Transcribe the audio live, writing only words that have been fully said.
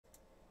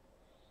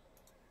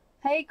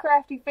Hey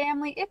crafty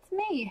family, it's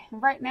me.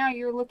 Right now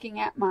you're looking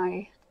at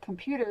my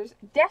computer's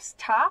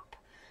desktop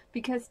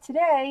because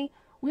today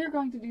we're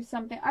going to do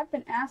something. I've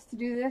been asked to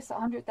do this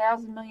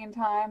 100,000 million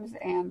times,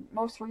 and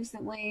most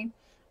recently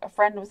a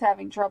friend was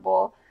having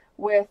trouble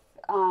with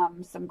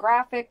some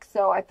graphics,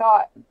 so I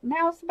thought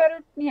now's better,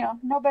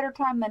 no better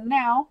time than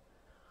now.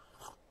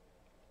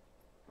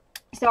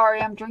 Sorry,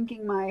 I'm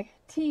drinking my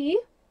tea.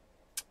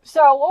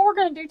 So what we're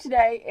going to do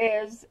today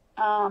is,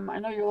 I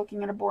know you're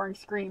looking at a boring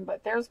screen,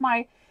 but there's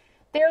my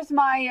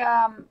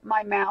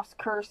mouse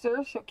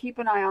cursor, so keep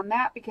an eye on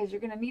that because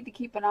you're going to need to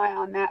keep an eye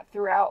on that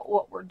throughout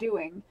what we're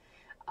doing.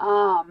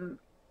 So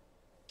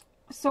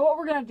what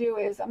we're going to do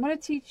is I'm going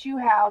to teach you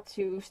how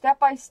to step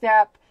by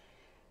step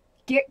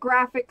get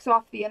graphics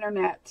off the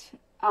internet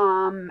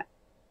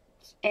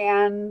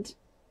and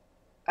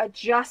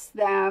adjust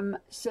them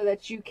so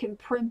that you can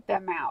print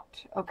them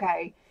out.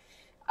 Okay.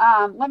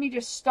 Let me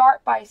just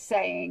start by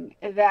saying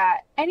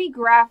that any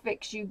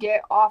graphics you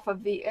get off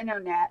of the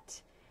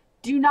internet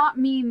do not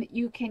mean that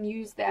you can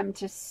use them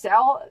to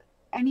sell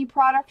any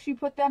products you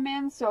put them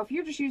in. So if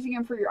you're just using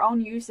them for your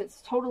own use,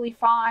 it's totally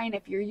fine.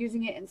 If you're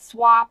using it in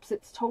swaps,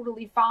 it's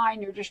totally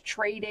fine. You're just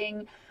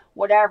trading,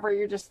 whatever,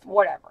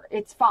 whatever.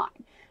 It's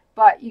fine.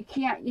 But you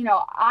can't,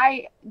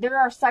 there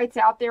are sites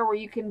out there where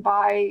you can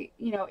buy,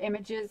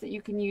 images that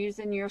you can use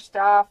in your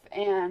stuff.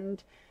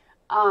 And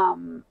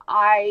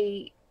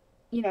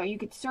you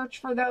could search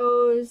for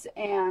those,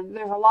 and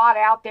there's a lot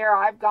out there.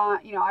 I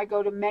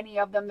go to many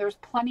of them. There's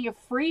plenty of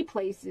free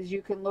places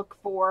you can look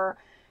for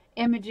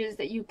images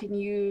that you can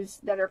use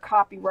that are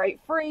copyright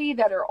free,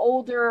 that are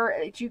older,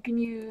 that you can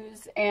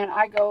use, and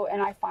I go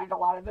and I find a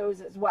lot of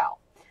those as well.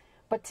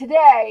 But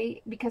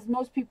today, because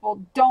most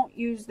people don't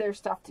use their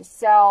stuff to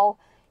sell,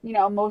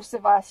 most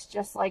of us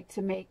just like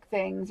to make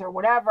things or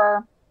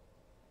whatever,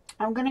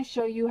 I'm going to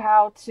show you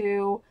how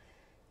to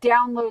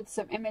download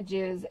some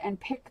images and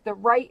pick the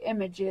right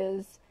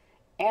images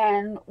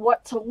and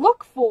what to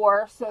look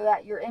for so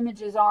that your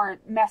images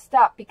aren't messed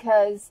up.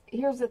 Because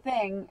here's the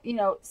thing,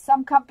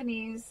 some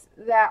companies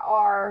that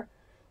are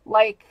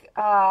like,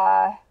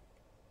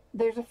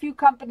 there's a few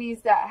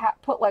companies that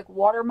put like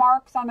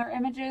watermarks on their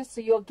images.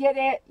 So you'll get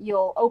it,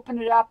 you'll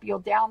open it up, you'll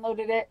download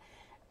it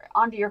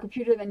onto your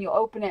computer, then you'll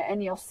open it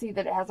and you'll see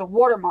that it has a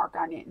watermark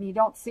on it, and you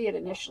don't see it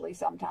initially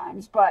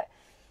sometimes, but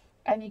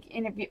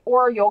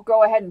you'll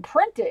go ahead and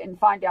print it and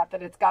find out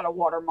that it's got a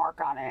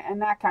watermark on it,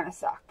 and that kind of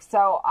sucks.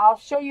 So I'll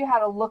show you how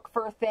to look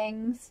for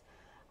things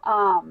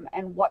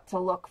and what to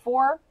look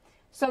for.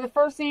 So the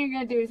first thing you're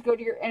going to do is go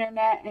to your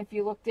internet, and if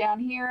you look down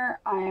here,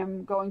 I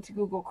am going to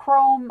Google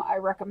Chrome. I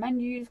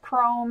recommend you use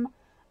Chrome.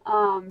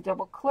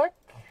 Double click,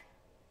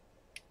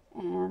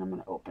 and I'm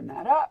going to open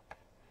that up.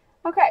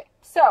 Okay,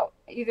 so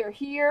either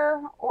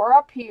here or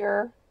up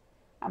here,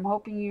 I'm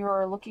hoping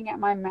you're looking at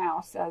my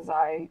mouse as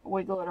I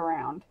wiggle it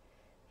around.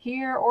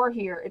 Here or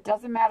here, it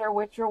doesn't matter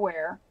which or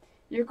where.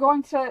 You're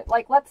going to,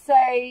 like, let's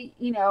say,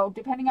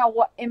 depending on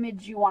what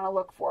image you want to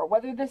look for,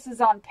 whether this is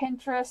on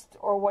Pinterest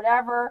or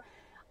whatever.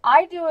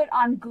 I do it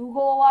on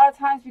Google a lot of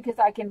times because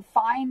I can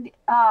find,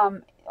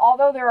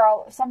 although there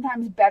are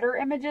sometimes better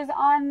images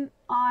on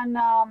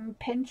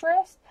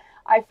Pinterest,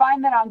 I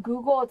find that on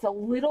Google it's a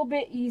little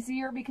bit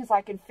easier because I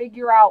can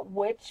figure out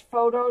which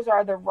photos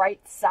are the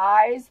right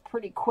size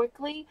pretty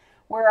quickly,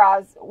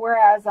 whereas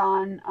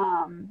on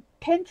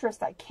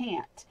Pinterest I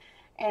can't,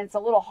 and it's a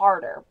little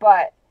harder,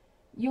 but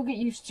you'll get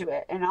used to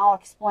it, and I'll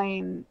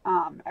explain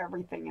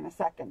everything in a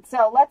second.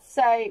 So let's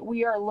say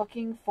we are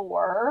looking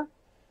for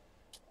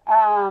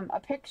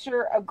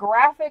a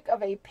graphic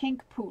of a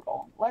pink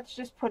poodle. Let's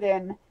just put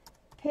in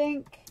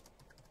pink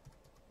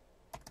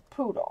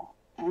poodle,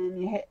 and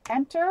you hit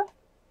enter.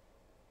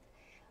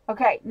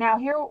 Okay, now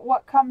here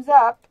what comes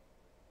up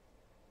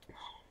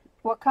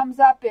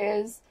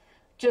is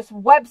just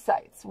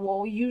websites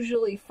will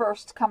usually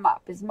first come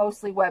up, is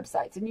mostly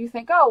websites. And you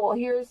think, oh, well,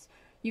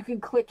 you can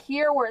click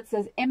here where it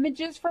says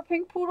images for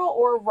pink poodle,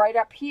 or right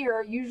up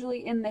here,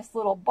 usually in this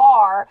little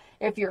bar.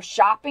 If you're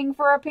shopping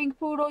for a pink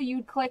poodle,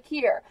 you'd click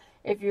here.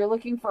 If you're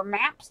looking for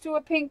maps to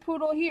a pink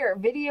poodle, here,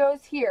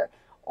 videos here,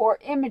 or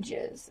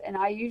images. And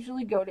I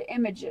usually go to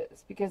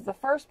images because the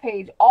first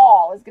page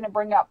all is going to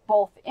bring up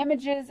both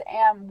images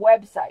and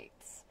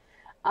websites.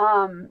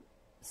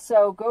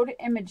 So go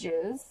to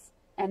images,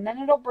 and then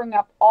it'll bring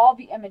up all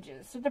the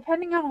images. So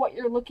depending on what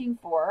you're looking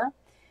for,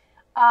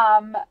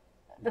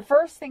 the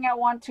first thing I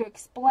want to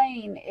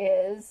explain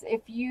is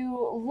if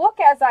you look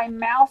as I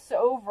mouse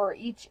over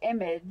each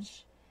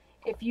image,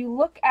 if you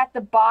look at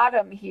the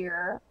bottom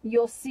here,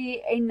 you'll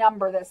see a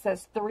number that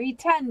says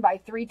 310 by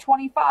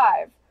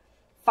 325,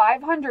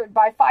 500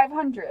 by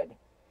 500,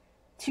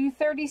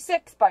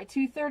 236 by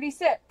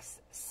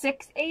 236,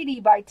 680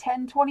 by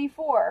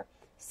 1024,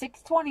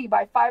 620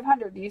 by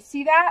 500. Do you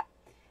see that?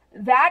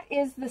 That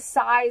is the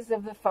size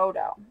of the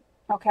photo,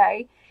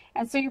 okay?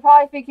 And so you're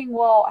probably thinking,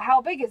 well,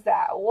 how big is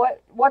that?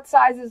 What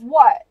size is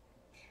what?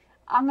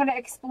 I'm going to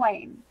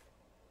explain.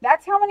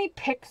 That's how many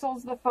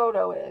pixels the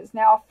photo is.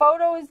 Now, a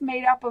photo is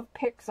made up of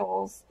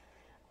pixels.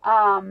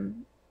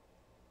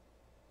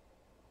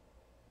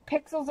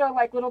 pixels are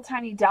like little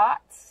tiny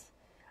dots.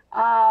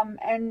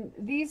 And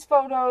these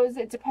photos,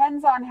 it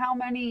depends on how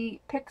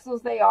many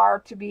pixels they are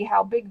to be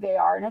how big they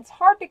are. And it's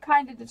hard to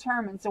kind of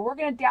determine. So we're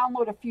going to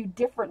download a few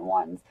different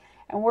ones,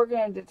 and we're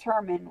going to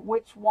determine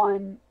which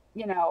one,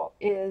 you know,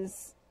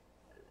 is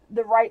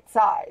the right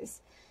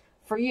size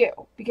for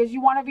you, because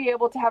you want to be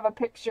able to have a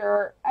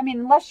picture. I mean,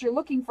 unless you're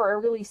looking for a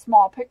really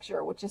small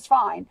picture, which is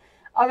fine.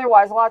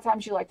 Otherwise, a lot of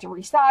times you like to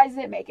resize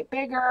it, make it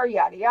bigger,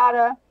 yada,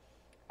 yada.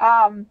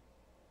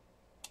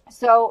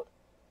 So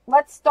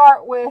let's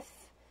start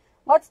with,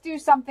 let's do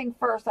something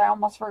first I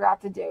almost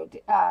forgot to do.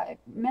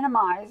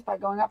 Minimize by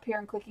going up here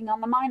and clicking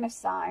on the minus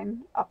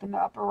sign up in the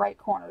upper right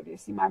corner. Do you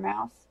see my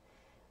mouse?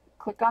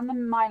 Click on the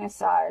minus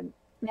sign.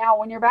 Now,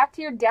 when you're back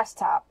to your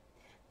desktop,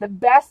 the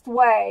best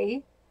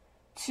way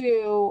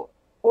to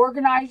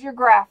organize your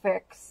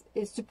graphics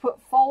is to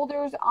put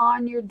folders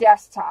on your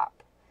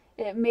desktop.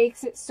 It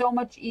makes it so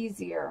much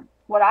easier.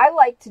 What I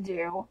like to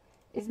do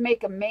is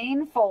make a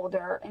main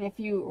folder, and if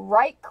you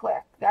right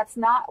click, that's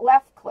not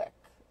left click,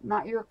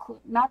 not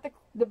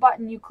the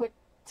button you click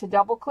to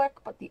double click,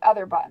 but the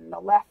other button, the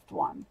left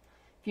one.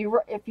 The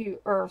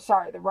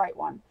right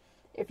one.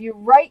 If you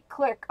right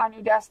click on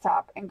your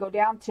desktop and go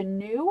down to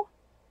new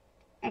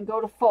and go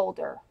to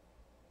folder.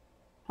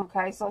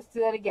 Okay, so let's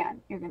do that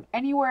again. You're going to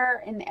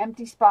anywhere in the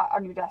empty spot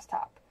on your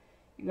desktop.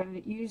 You're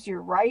going to use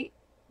your right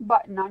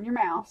button on your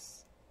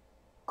mouse.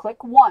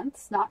 Click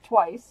once, not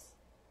twice,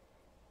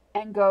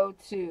 and go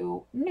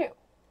to new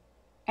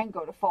and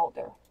go to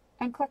folder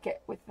and click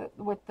it with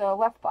the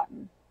left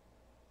button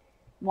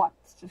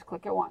once. Just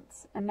click it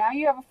once, and now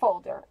you have a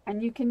folder,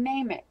 and you can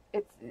name it.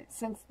 It's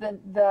since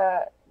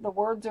the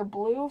words are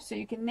blue, so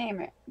you can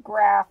name it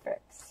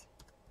graphics.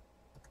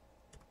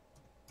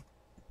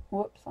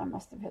 Whoops, I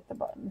must have hit the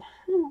button.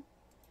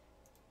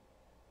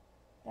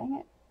 Dang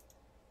it.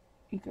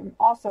 You can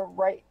also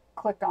right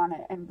click on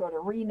it and go to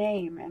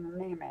rename and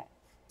name it.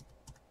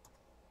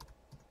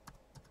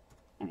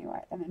 Anyway,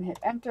 and then hit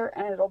enter,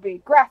 and it'll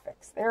be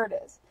graphics. There it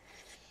is.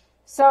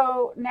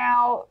 So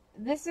now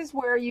this is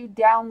where you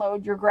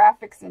download your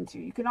graphics into.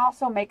 You can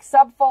also make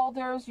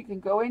subfolders. You can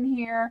go in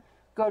here,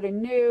 go to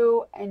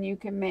new, and you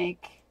can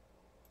make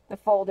the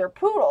folder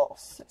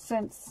Poodles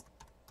since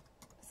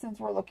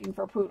we're looking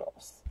for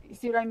Poodles. You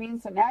see what I mean?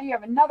 So now you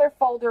have another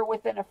folder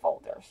within a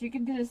folder. So you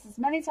can do this as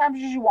many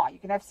times as you want. You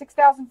can have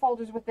 6,000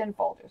 folders within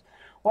folders.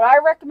 What I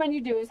recommend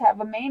you do is have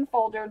a main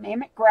folder,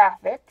 name it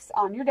graphics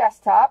on your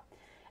desktop.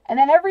 And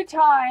then every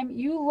time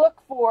you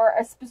look for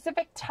a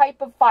specific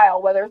type of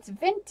file, whether it's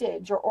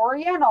vintage or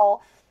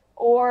oriental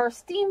or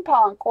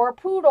steampunk or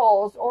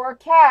poodles or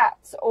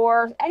cats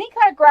or any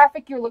kind of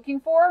graphic you're looking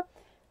for,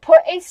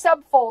 put a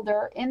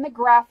subfolder in the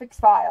graphics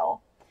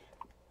file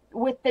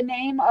with the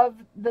name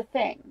of the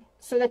thing,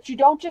 so that you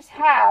don't just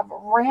have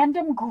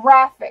random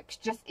graphics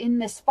just in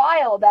this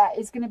file that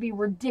is going to be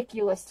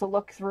ridiculous to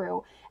look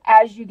through.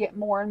 As you get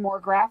more and more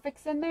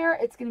graphics in there,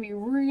 it's going to be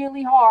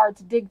really hard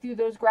to dig through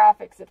those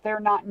graphics if they're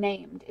not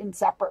named in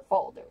separate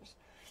folders.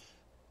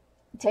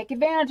 Take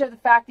advantage of the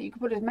fact that you can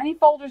put as many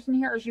folders in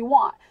here as you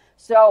want.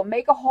 So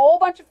make a whole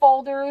bunch of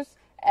folders.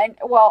 And,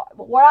 well,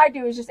 what I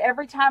do is just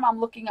every time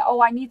I'm looking at,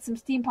 oh, I need some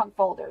steampunk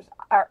folders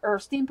or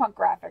steampunk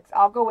graphics,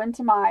 I'll go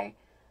into my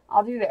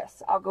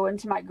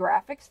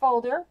graphics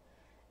folder,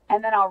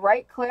 and then I'll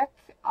right click,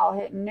 I'll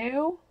hit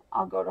new,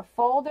 I'll go to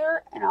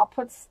folder, and I'll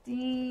put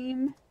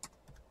steampunk.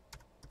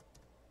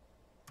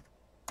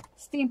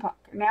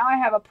 Now I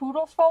have a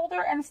Poodles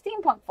folder and a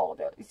steampunk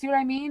folder. You see what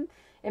I mean?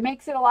 It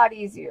makes it a lot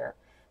easier.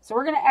 So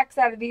we're going to X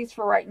out of these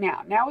for right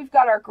now. Now we've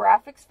got our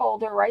graphics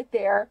folder right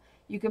there.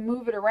 You can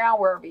move it around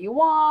wherever you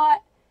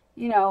want.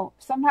 You know,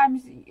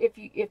 sometimes if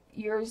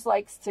yours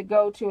likes to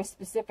go to a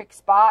specific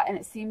spot and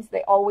it seems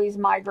they always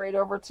migrate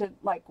over to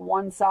like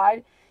one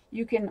side,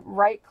 you can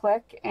right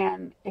click,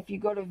 and if you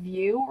go to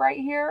view right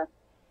here,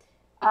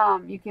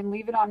 you can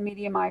leave it on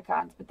medium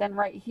icons, but then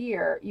right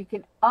here you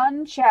can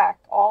uncheck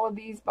all of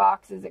these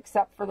boxes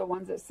except for the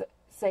ones that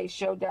say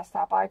show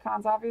desktop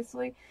icons,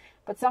 obviously.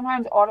 But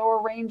sometimes auto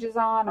arrange is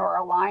on, or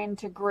align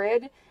to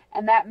grid,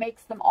 and that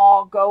makes them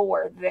all go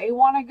where they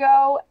want to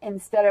go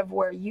instead of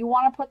where you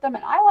want to put them.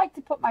 And I like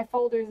to put my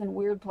folders in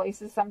weird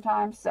places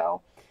sometimes,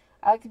 so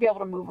I like to be able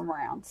to move them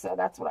around. So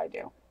that's what I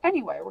do.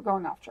 Anyway, we're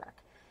going off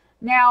track.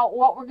 Now,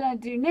 what we're going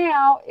to do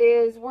now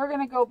is we're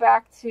going to go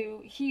back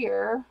to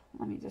here.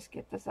 Let me just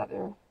get this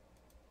other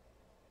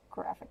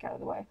graphic out of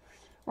the way.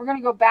 We're going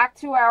to go back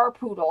to our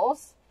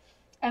Poodles,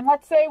 and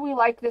let's say we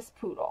like this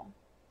Poodle.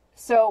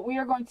 So we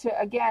are going to,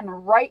 again,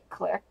 right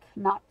click,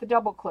 not the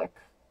double click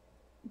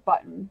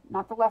button,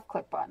 not the left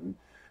click button,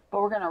 but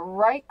we're going to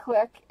right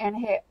click and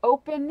hit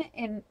open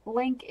in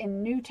link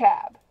in new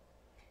tab.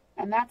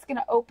 And that's going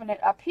to open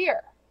it up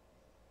here.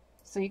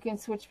 So you can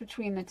switch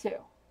between the two.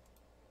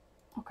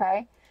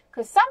 Okay?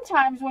 Because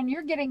sometimes when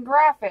you're getting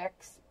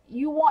graphics,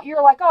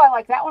 you're like, oh, I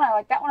like that one, I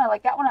like that one, I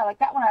like that one, I like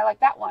that one, I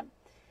like that one.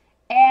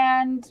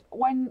 And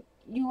when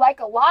you like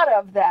a lot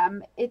of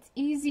them, it's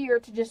easier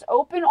to just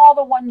open all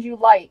the ones you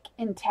like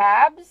in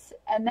tabs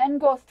and then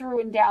go through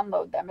and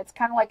download them. It's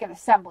kind of like an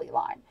assembly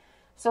line.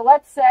 So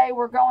let's say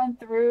we're going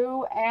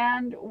through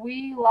and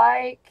we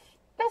like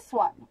this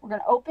one. We're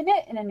going to open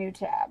it in a new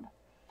tab.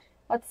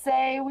 Let's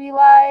say we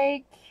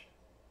like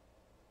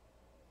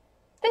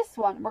this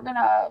one. We're going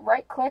to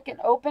right click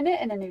and open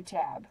it in a new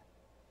tab.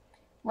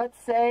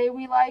 Let's say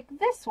we like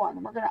this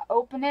one. We're going to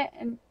open it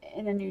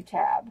in a new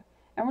tab.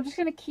 And we're just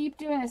going to keep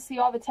doing this. See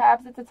all the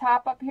tabs at the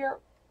top up here?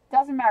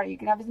 Doesn't matter. You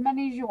can have as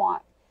many as you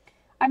want.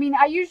 I mean,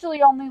 I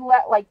usually only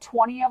let like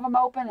 20 of them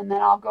open, and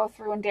then I'll go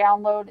through and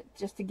download it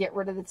just to get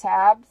rid of the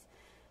tabs.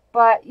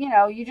 But, you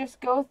know, you just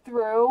go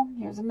through.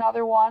 Here's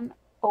another one.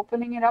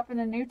 Opening it up in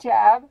a new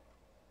tab.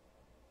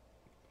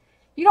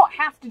 You don't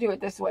have to do it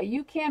this way.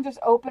 You can just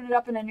open it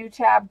up in a new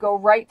tab, go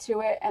right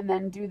to it, and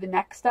then do the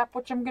next step,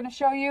 which I'm going to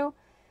show you.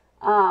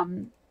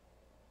 I'm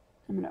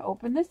going to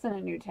open this in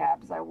a new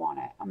tab as I want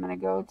it. I'm going to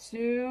go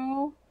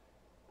to,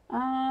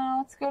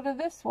 let's go to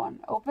this one.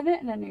 Open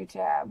it in a new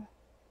tab.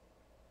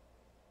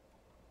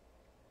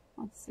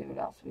 Let's see what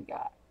else we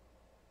got.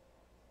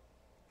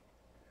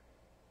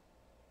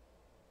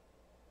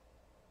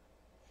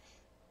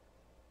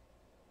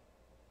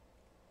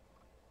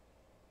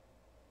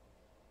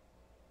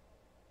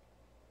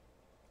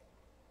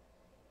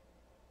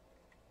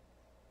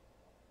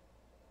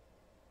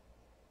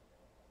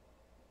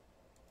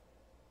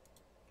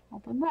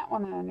 Open that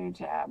one in a new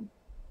tab.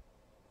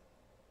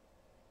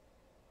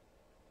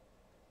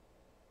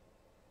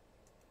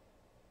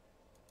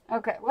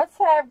 Okay, let's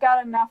say I've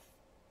got enough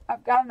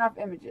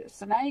images.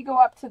 So now you go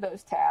up to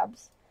those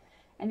tabs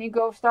and you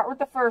go start with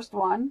the first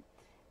one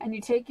and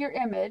you take your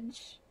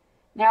image.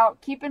 Now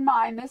keep in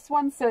mind this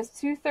one says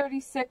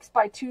 236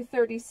 by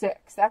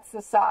 236. That's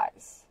the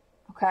size.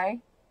 Okay?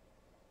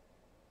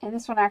 And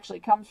this one actually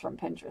comes from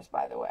Pinterest,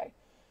 by the way.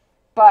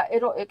 But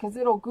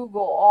it'll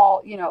Google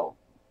all, you know,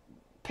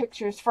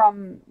 pictures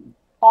from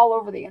all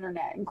over the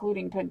internet,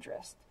 including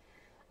Pinterest.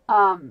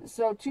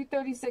 So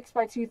 236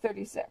 by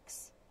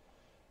 236.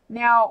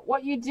 Now,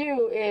 what you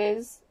do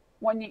is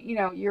when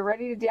you're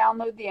ready to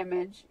download the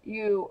image,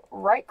 you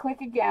right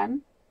click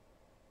again,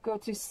 go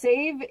to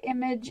Save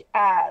Image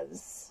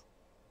As.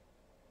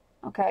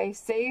 Okay,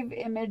 Save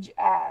Image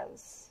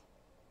As.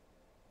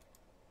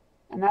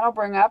 And that'll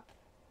bring up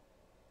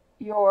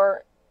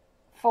your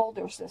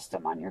folder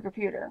system on your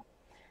computer.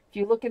 If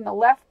you look in the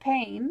left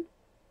pane,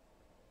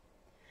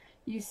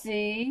 you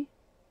see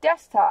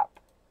desktop.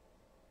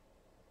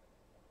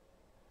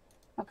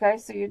 Okay,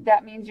 so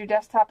that means your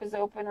desktop is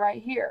open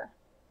right here.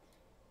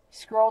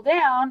 Scroll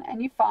down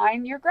and you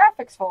find your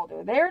graphics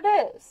folder. There it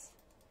is.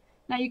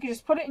 Now you can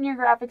just put it in your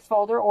graphics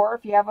folder, or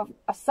if you have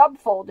a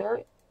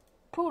subfolder,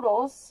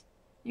 Poodles,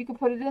 you can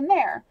put it in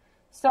there.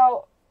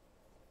 So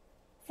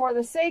for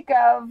the sake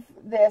of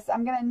this,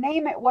 I'm going to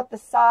name it what the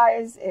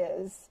size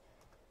is,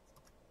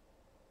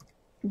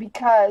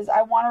 because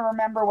I want to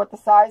remember what the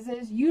size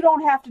is. You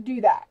don't have to do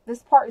that.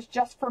 This part is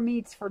just for me.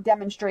 It's for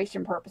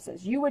demonstration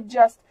purposes. You would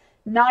just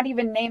not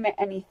even name it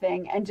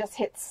anything and just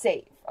hit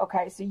save.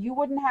 Okay, so you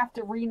wouldn't have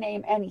to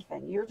rename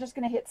anything. You're just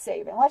going to hit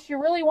save, unless you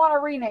really want to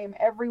rename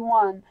every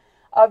one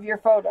of your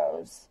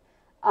photos.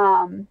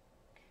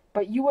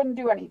 But you wouldn't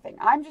do anything.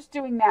 I'm just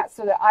doing that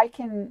so that I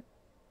can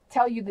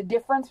tell you the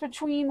difference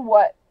between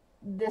what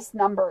this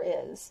number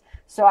is,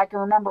 so I can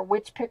remember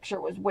which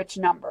picture was which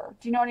number.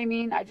 Do you know what I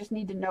mean? I just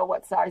need to know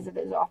what size it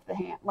is off the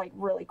hand, like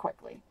really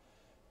quickly.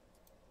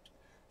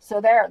 So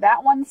there,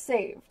 that one's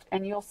saved,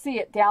 and you'll see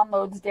it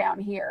downloads down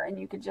here, and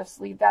you could just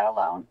leave that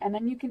alone, and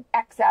then you can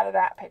X out of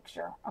that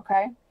picture.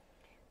 Okay,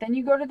 then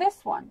you go to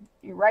this one,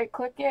 you right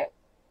click it,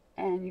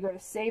 and you go to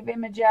Save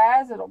Image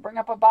As. It'll bring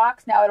up a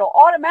box. Now it'll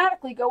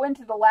automatically go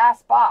into the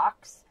last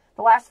box,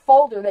 the last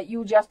folder that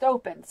you just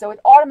opened. So it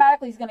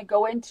automatically is going to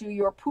go into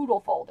your Poodle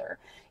folder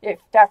if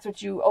that's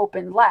what you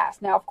opened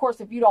last. Now, of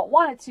course, if you don't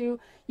want it to,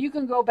 you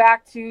can go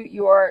back to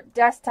your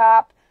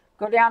desktop,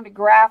 go down to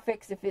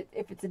graphics if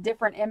it's a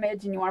different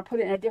image and you want to put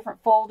it in a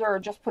different folder, or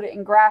just put it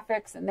in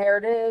graphics and there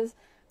it is.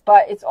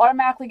 But it's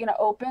automatically going to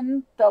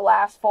open the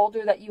last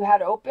folder that you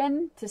had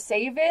open to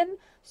save in,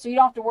 so you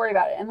don't have to worry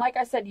about it. And like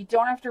I said, you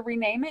don't have to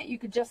rename it. You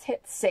could just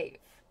hit save.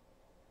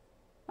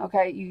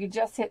 Okay, you could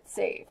just hit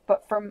save,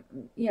 but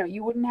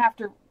you wouldn't have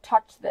to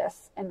touch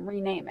this and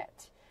rename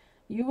it.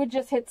 You would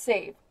just hit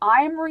save.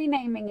 I'm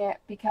renaming it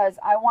because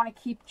I want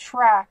to keep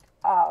track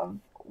of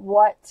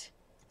what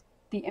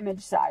the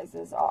image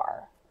sizes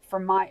are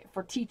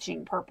for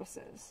teaching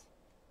purposes.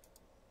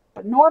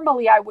 But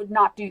normally I would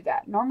not do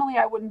that. Normally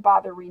I wouldn't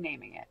bother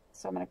renaming it.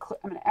 So I'm going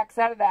to X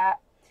out of that.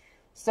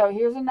 So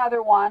here's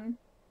another one.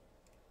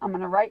 I'm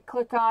going to right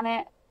click on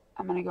it.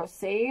 I'm going to go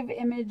Save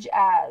Image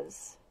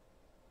As.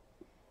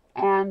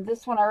 And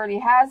this one already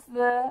has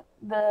the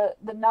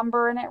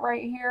number in it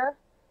right here,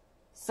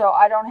 so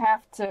I don't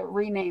have to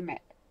rename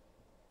it.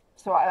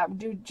 So I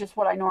do just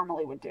what I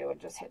normally would do and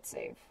just hit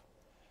save.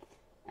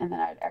 And then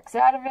I'd X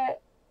out of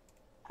it.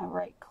 I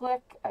right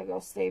click. I go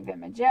Save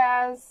Image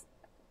As.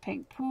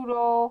 Pink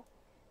Poodle.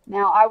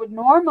 Now I would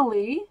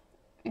normally,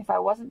 if I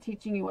wasn't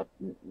teaching you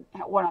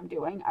what I'm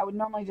doing, I would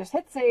normally just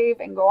hit save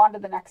and go on to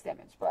the next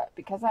image. But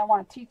because I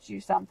want to teach you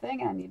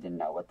something, I need to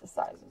know what the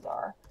sizes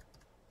are.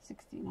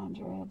 1600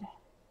 300,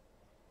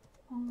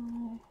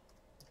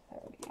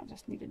 30. I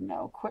just need to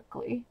know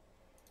quickly.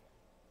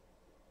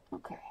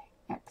 Okay,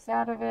 X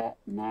out of it.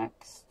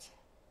 Next,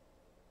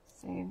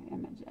 save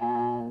image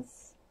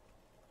as.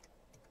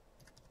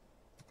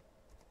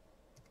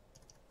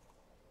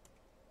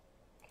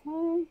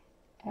 Okay,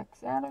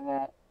 X out of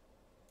it.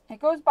 It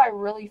goes by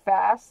really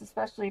fast,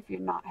 especially if you're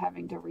not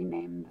having to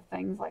rename the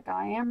things like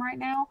I am right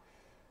now.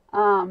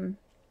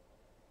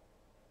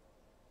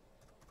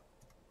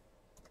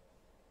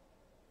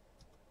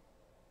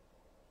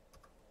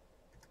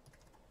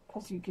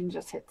 Because you can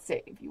just hit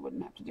save. You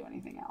wouldn't have to do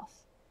anything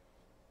else.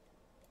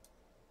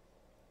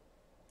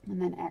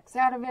 And then X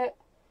out of it.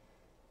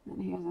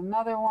 And here's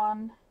another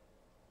one.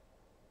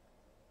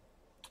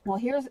 Well,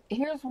 here's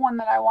one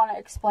that I want to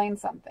explain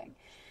something.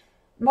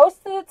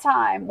 Most of the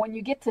time, when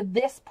you get to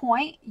this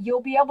point,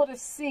 you'll be able to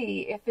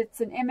see if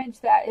it's an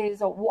image that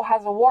has a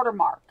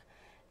watermark.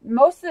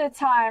 Most of the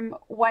time,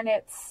 when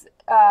it's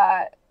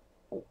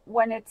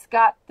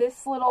got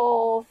this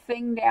little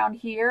thing down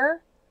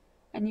here,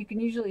 and you can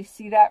usually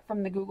see that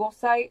from the Google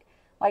site,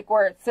 like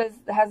where it says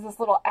it has this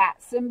little @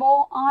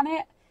 symbol on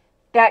it,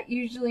 that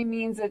usually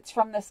means it's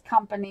from this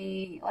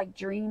company like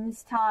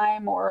Dreams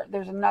Time, or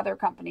there's another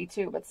company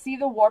too. But see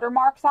the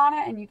watermarks on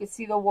it, and you can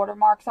see the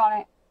watermarks on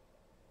it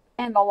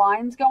and the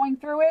lines going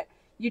through it.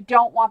 You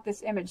don't want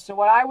this image. So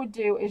what I would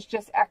do is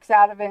just X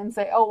out of it and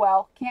say, oh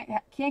well,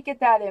 can't get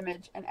that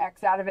image, and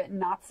X out of it and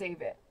not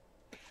save it.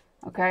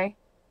 Okay?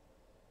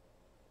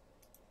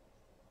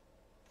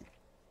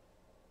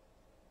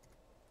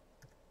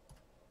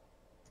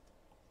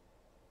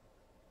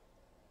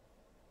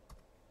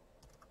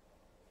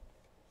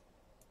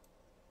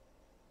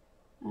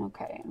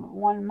 Okay, and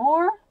one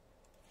more.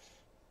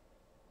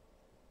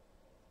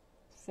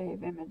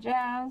 Save image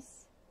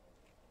as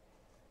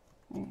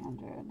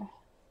 300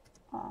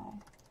 by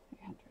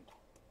 300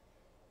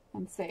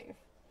 and save.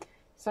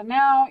 So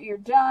now you're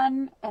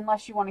done,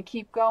 unless you want to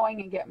keep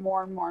going and get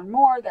more and more and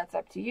more. That's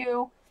up to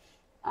you.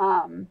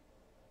 I'm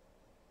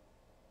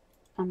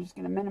just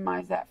going to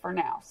minimize that for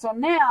now. So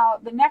now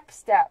the next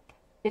step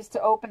is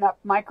to open up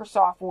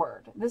Microsoft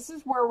Word. This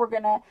is where we're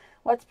going to,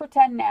 let's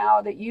pretend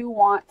now that you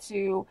want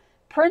to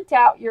print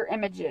out your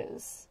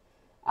images.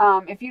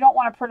 If you don't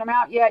want to print them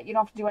out yet, you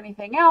don't have to do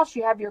anything else.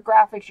 You have your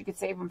graphics. You could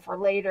save them for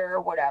later or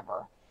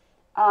whatever.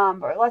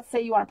 But let's say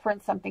you want to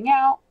print something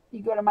out.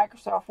 You go to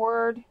Microsoft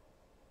Word.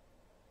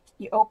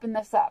 You open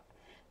this up.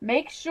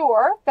 Make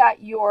sure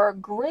that your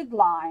grid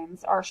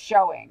lines are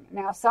showing.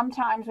 Now,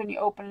 sometimes when you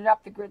open it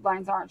up, the grid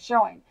lines aren't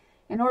showing.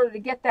 In order to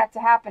get that to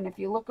happen, if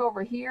you look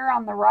over here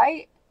on the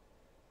right,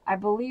 I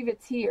believe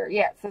it's here.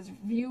 Yeah, it says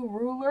View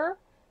Ruler.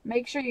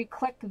 Make sure you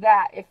click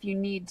that if you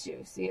need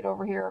to. See it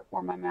over here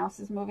where my mouse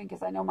is moving?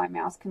 Because I know my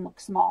mouse can look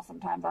small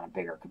sometimes on a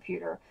bigger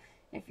computer.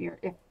 If you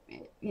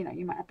know,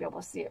 you might not be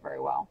able to see it very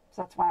well.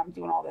 So that's why I'm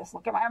doing all this.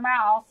 Look at my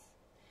mouse.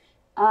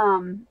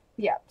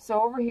 Yeah,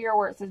 so over here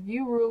where it says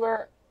View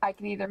Ruler, I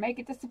can either make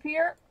it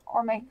disappear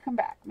or make it come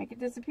back. Make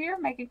it disappear,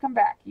 make it come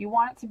back. You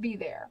want it to be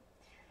there.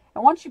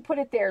 And once you put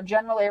it there,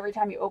 generally every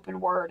time you open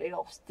Word,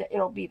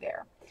 it'll be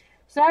there.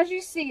 So as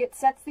you see, it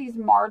sets these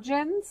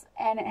margins,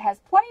 and it has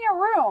plenty of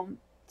room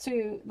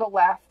to the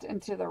left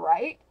and to the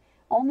right.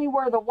 Only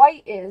where the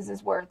white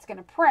is where it's going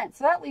to print.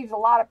 So that leaves a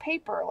lot of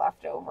paper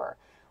left over.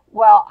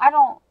 Well, I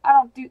don't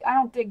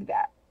dig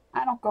that.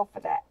 I don't go for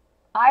that.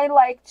 I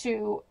like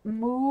to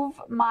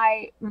move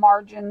my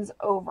margins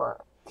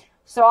over.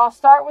 So I'll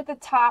start with the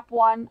top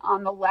one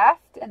on the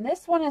left, and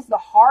this one is the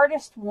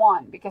hardest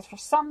one because for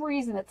some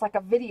reason it's like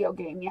a video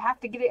game. You have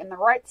to get it in the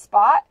right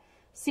spot.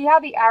 See how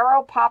the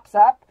arrow pops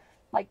up?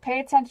 Like, pay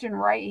attention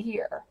right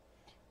here.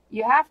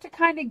 You have to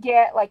kind of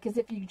get, like, because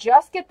if you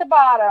just get the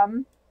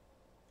bottom,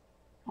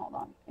 hold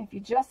on, if you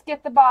just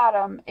get the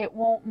bottom, it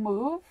won't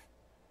move.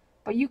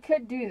 But you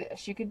could do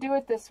this. You could do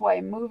it this way.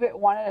 Move it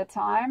one at a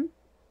time,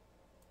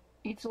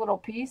 each little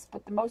piece.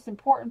 But the most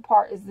important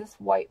part is this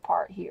white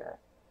part here.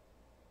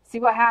 See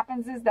what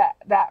happens is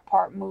that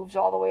part moves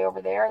all the way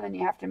over there, and then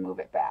you have to move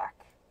it back.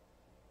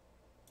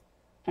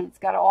 And it's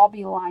got to all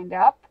be lined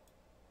up.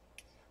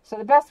 So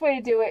the best way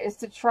to do it is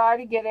to try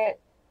to get it,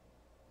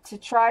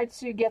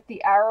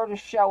 the arrow to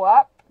show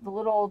up, the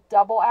little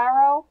double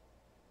arrow.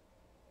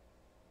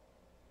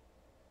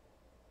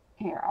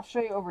 Here, I'll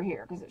show you over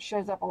here because it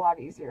shows up a lot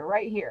easier.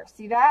 Right here.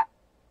 See that?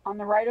 On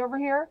the right over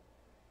here?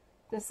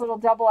 This little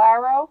double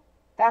arrow?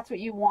 That's what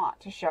you want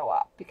to show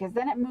up because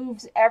then it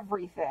moves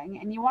everything.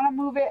 And you want to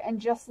move it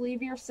and just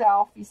leave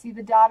yourself. You see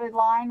the dotted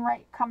line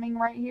coming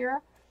right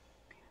here?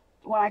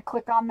 When I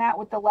click on that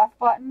with the left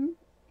button,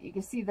 you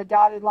can see the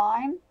dotted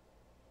line.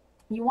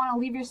 You want to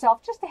leave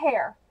yourself just a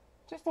hair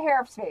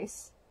of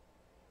space.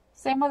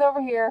 Same with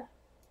over here.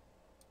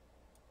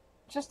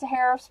 Just a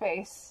hair of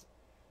space.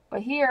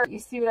 But here, you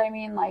see what I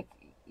mean? Like,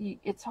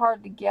 it's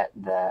hard to get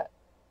the...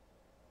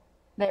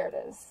 There it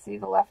is. See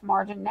the left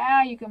margin?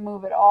 Now you can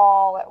move it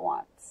all at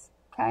once.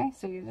 Okay?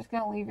 So you're just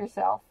going to leave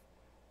yourself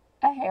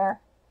a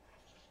hair.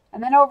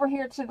 And then over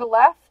here to the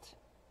left,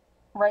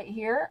 right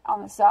here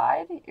on the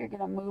side, you're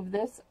going to move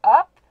this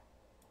up.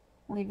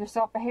 Leave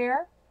yourself a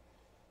hair.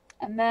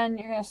 And then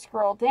you're going to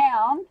scroll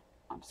down.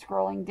 I'm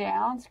scrolling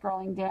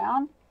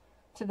down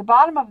to the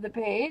bottom of the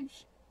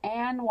page.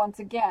 And once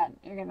again,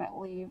 you're going to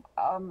leave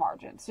a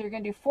margin. So you're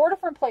going to do 4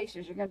 different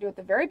places. You're going to do it at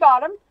the very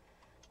bottom,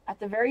 at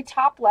the very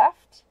top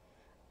left,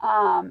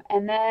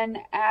 and then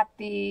at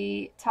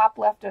the top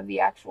left of the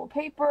actual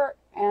paper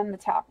and the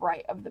top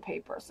right of the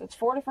paper. So it's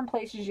 4 different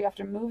places. You have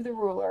to move the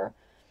ruler.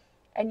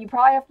 And you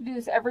probably have to do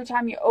this every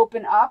time you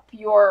open up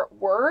your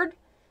Word,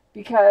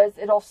 because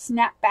it'll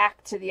snap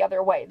back to the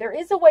other way. There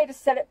is a way to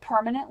set it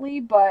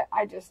permanently, but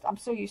I'm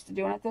so used to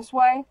doing it this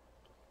way.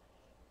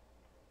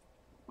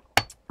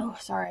 Oh,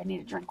 sorry, I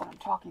need a drink when I'm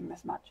talking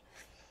this much.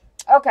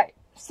 Okay,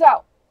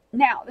 so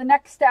now the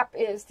next step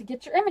is to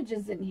get your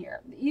images in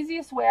here. The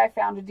easiest way I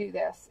found to do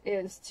this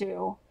is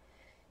to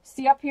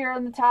see up here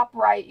in the top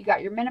right, you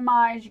got your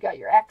minimize, you got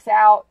your X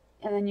out,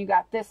 and then you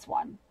got this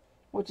one,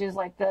 which is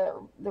like the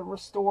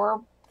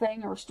restore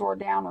thing, or restore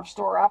down, or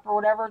restore up, or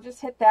whatever.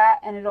 Just hit that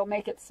and it'll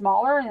make it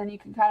smaller, and then you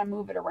can kind of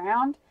move it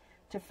around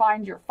to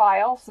find your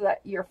file so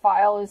that your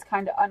file is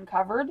kind of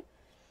uncovered.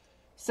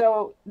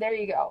 So there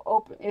you go.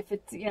 Open, if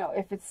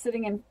it's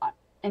sitting in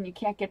and you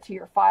can't get to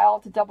your file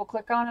to double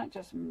click on it,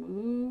 just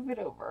move it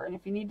over. And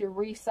if you need to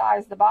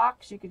resize the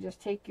box, you could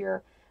just take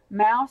your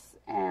mouse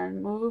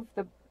and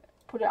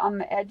put it on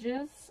the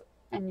edges,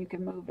 and you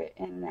can move it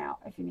in and out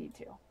if you need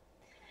to.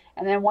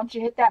 And then once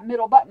you hit that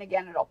middle button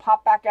again, it'll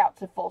pop back out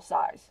to full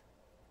size.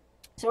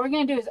 So what we're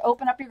going to do is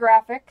open up your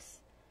graphics,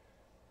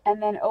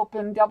 and then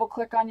double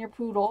click on your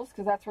poodles,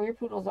 because that's where your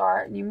poodles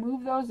are, and you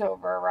move those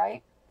over,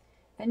 right?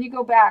 Then you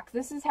go back.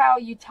 This is how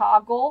you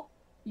toggle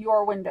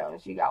your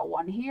windows. You got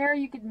one here,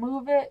 you could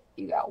move it.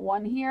 You got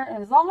one here,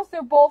 and as long as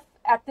they're both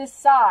at this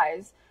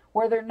size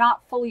where they're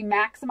not fully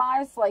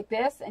maximized like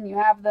this, and you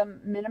have them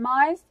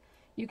minimized,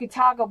 you could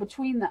toggle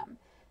between them.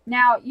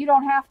 Now, you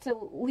don't have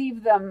to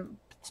leave them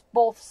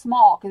both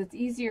small, because it's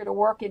easier to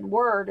work in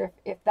Word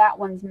if that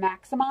one's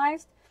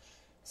maximized.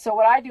 So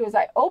what I do is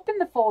I open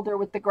the folder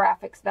with the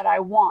graphics that I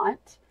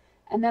want,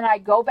 and then I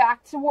go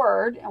back to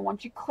Word, and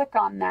once you click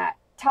on that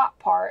top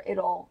part, it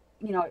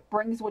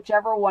brings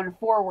whichever one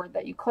forward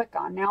that you click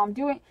on. Now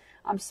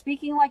I'm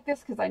speaking like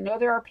this because I know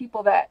there are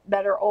people that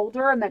are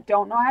older and that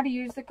don't know how to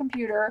use the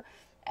computer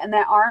and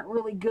that aren't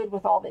really good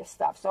with all this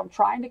stuff. So I'm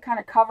trying to kind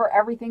of cover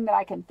everything that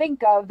I can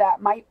think of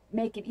that might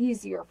make it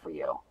easier for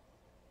you.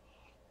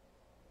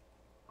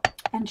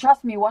 And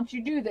trust me, once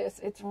you do this,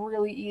 it's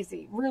really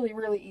easy. Really,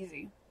 really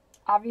easy.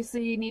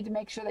 Obviously, you need to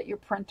make sure that your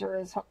printer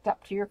is hooked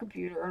up to your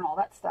computer and all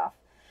that stuff.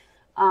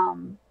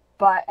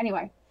 But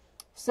anyway,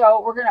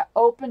 so we're going to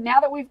open, now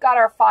that we've got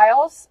our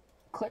files,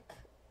 click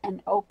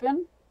and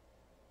open.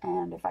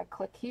 And if I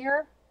click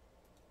here,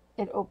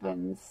 it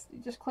opens.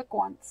 You just click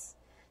once.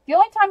 The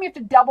only time you have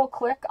to double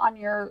click on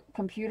your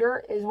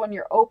computer is when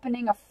you're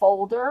opening a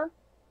folder.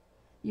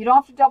 You don't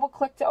have to double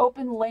click to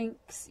open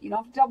links. You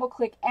don't have to double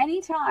click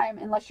anytime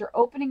unless you're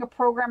opening a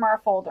program or a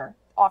folder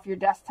off your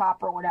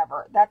desktop or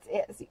whatever. That's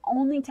it. It's the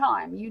only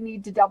time you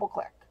need to double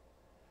click.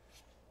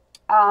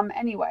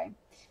 Anyway,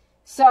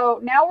 so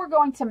now we're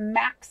going to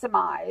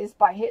maximize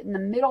by hitting the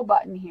middle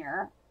button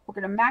here. We're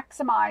going to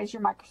maximize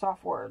your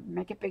Microsoft Word,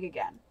 make it big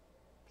again.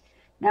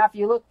 Now, if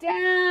you look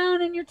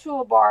down in your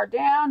toolbar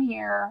down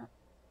here,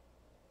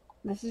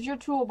 this is your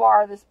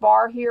toolbar, this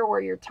bar here where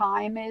your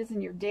time is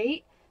and your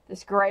date,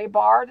 this gray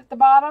bar at the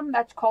bottom,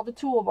 that's called a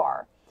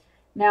toolbar.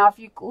 Now, if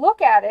you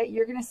look at it,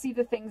 you're going to see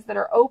the things that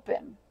are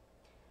open.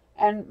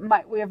 And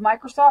we have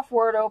Microsoft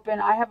Word open.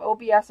 I have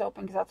OBS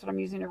open because that's what I'm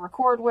using to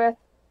record with.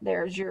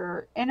 There's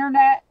your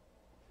internet.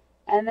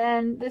 And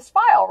then this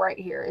file right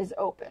here is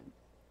open.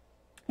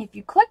 If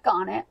you click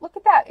on it, look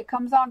at that. It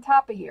comes on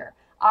top of here.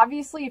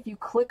 Obviously, if you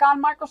click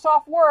on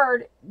Microsoft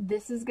Word,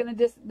 this is going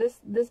to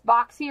this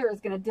box here is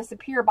going to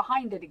disappear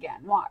behind it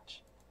again.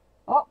 Watch.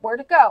 Oh,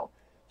 where'd it go?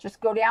 Just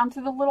go down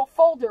to the little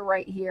folder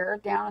right here,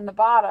 down in the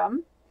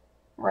bottom,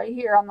 right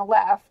here on the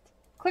left.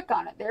 Click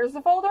on it. There's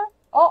the folder.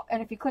 Oh,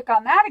 and if you click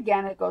on that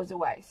again, it goes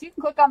away. So you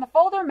can click on the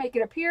folder, make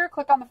it appear.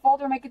 Click on the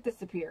folder, make it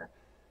disappear.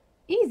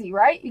 Easy,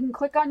 right? You can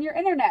click on your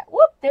internet.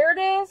 Whoop, there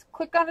it is.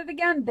 Click on it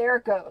again. There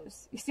it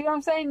goes. You see what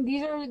I'm saying?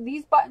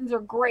 These buttons are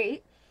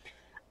great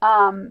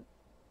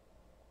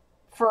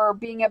for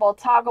being able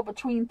to toggle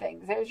between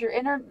things. There's your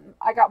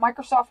I got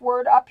Microsoft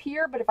Word up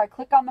here, but if I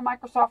click on the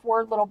Microsoft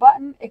Word little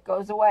button, it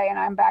goes away and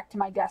I'm back to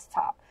my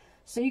desktop.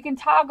 So you can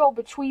toggle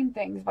between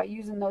things by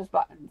using those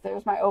buttons.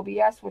 There's my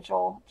OBS, which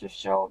will just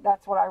show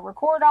that's what I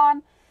record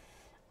on.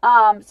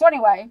 So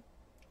anyway,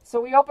 so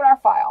we open our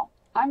file.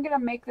 I'm going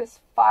to make this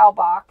file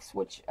box,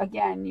 which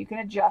again, you can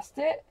adjust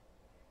it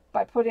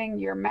by putting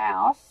your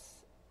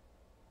mouse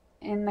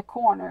in the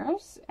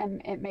corners,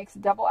 and it makes a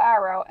double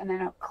arrow, and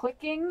then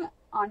clicking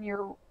on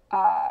your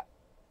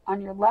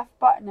left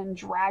button and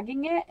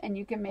dragging it, and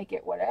you can make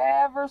it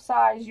whatever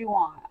size you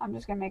want. I'm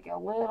just going to make it a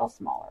little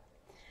smaller.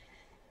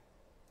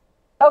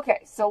 Okay,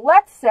 so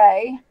let's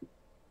say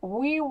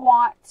we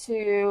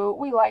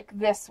like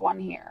this one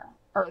here,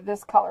 or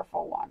this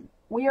colorful one.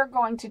 We are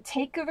going to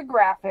take the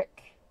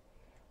graphic,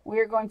 we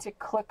are going to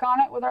click on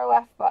it with our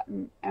left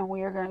button, and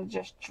we are going to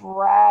just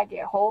drag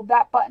it. Hold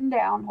that button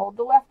down, hold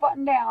the left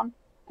button down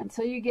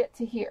until you get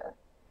to here.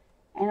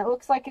 And it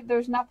looks like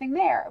there's nothing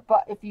there.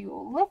 But if you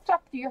lift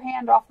up your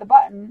hand off the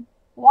button,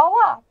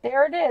 voila,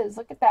 there it is.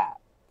 Look at that.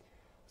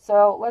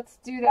 So let's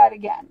do that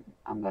again.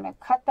 I'm going to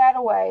cut that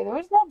away. There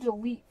is no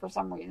delete for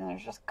some reason.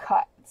 There's just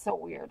cut. It's so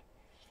weird.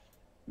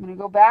 I'm going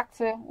to go back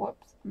to, I'm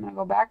going to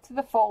go back to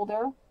the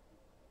folder.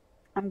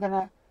 I'm going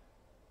to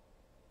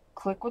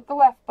click with the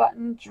left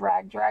button,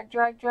 drag, drag,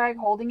 drag, drag,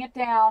 holding it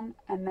down,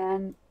 and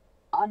then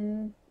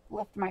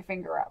lift my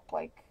finger up,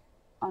 like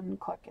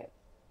unclick it.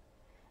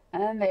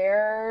 And then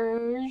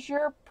there's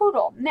your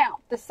poodle. Now,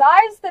 the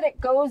size that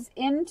it goes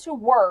into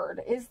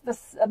Word is the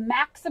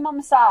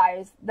maximum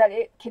size that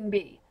it can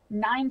be,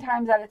 9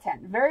 times out of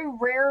 10. Very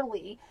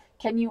rarely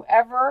can you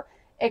ever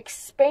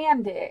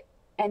expand it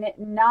and it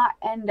not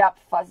end up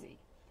fuzzy.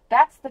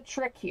 That's the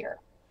trick here.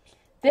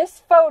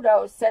 This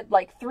photo said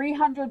like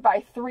 300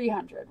 by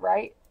 300,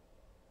 right?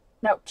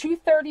 No,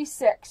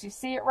 236. You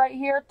see it right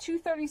here?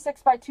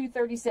 236 by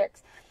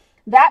 236.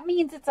 That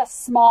means it's a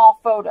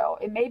small photo.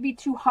 It may be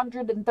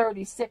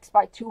 236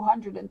 by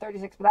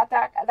 236, but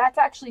that's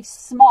actually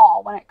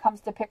small when it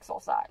comes to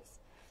pixel size.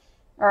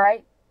 All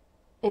right?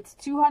 It's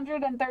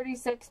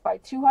 236 by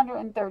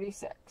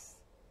 236.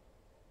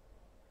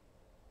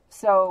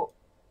 So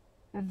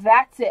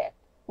that's it,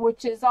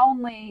 which is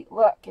only,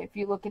 look, if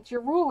you look at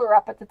your ruler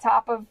up at the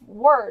top of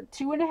Word,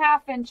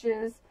 2.5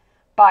 inches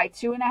by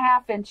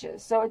 2.5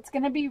 inches. So it's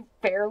going to be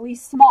fairly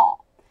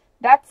small.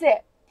 That's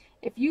it.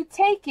 If you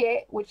take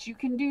it, which you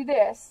can do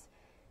this,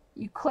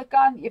 if you click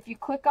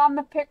on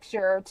the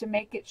picture to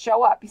make it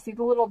show up, you see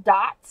the little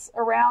dots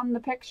around the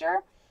picture?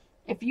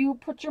 If you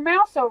put your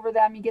mouse over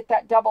them, you get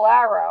that double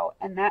arrow,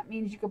 and that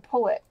means you can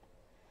pull it.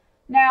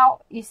 Now,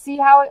 you see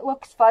how it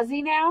looks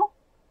fuzzy now?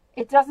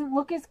 It doesn't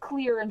look as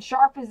clear and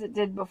sharp as it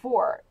did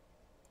before.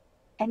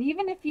 And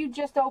even if you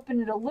just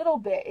open it a little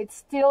bit, it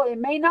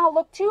may not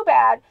look too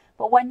bad,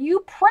 but when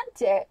you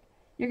print it,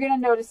 you're going to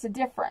notice a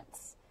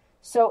difference.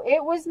 So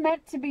it was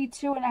meant to be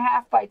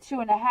 2.5 by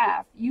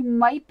 2.5. You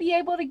might be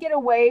able to get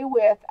away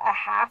with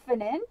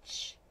 1/2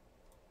 inch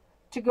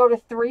to go to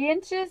 3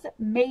 inches.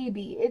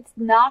 Maybe. It's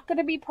not going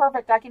to be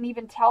perfect. I can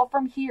even tell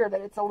from here that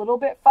it's a little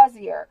bit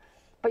fuzzier.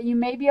 But you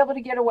may be able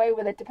to get away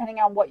with it depending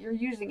on what you're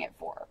using it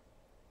for.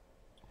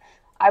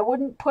 I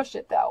wouldn't push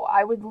it though.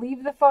 I would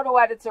leave the photo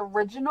at its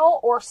original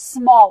or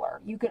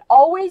smaller. You can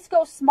always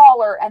go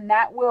smaller and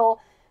that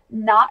will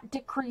not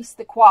decrease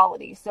the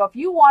quality. So if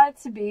you want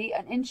it to be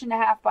 1.5 inches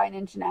by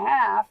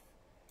 1.5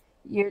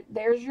 inches,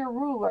 there's your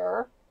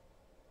ruler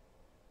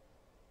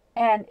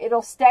and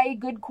it'll stay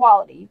good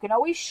quality. You can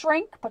always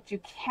shrink, but you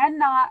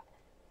cannot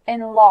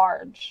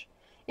enlarge.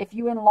 If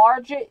you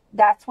enlarge it,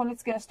 that's when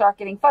it's going to start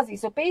getting fuzzy.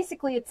 So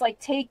basically it's like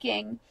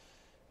taking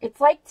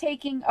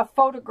a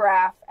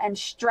photograph and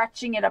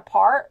stretching it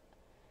apart.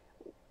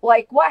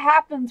 Like what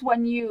happens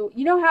when you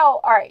know how,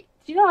 all right,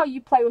 do you know how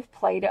you play with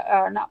Play-Doh,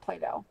 or not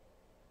Play-Doh,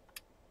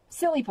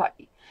 Silly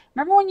Putty?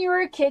 Remember when you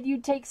were a kid,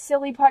 you'd take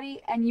Silly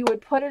Putty and you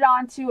would put it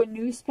onto a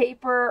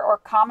newspaper or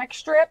comic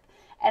strip,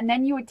 and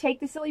then you would take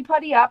the Silly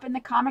Putty up and the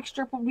comic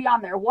strip would be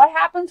on there. What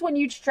happens when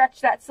you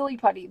stretch that Silly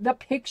Putty? The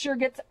picture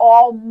gets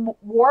all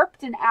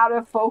warped and out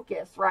of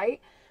focus, right?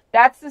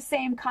 That's the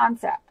same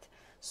concept.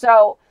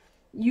 So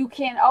you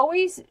can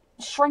always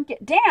shrink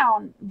it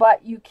down,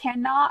 but you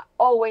cannot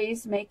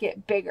always make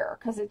it bigger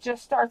because it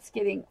just starts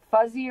getting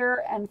fuzzier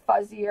and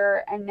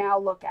fuzzier. And now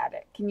look at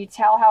it. Can you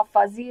tell how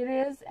fuzzy it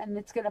is? And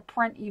it's going to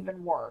print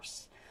even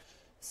worse.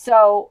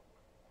 So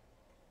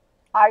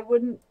I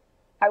wouldn't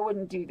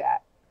do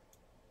that.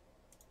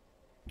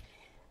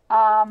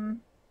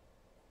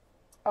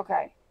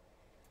 Okay.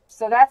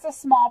 So that's a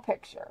small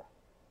picture.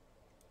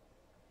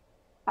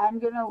 I'm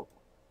going to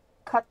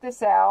cut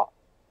this out.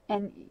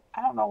 And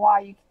I don't know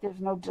why there's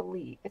no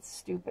delete. It's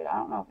stupid. I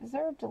don't know. Is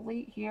there a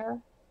delete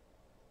here?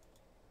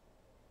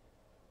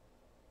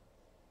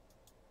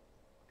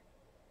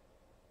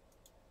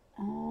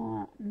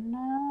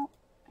 No.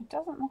 It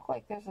doesn't look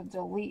like there's a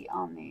delete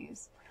on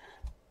these.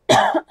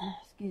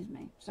 Excuse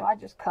me. So I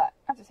just cut.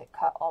 I just hit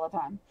cut all the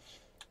time.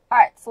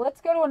 Alright, so let's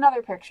go to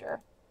another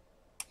picture.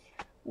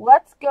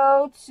 Let's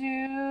go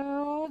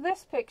to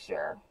this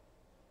picture.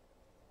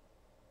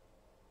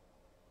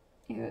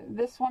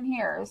 This one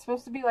here is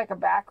supposed to be like a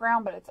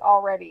background, but it's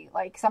already,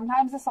 like,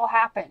 sometimes this will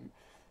happen.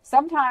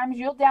 Sometimes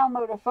you'll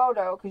download a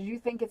photo because you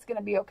think it's going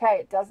to be okay.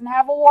 It doesn't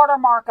have a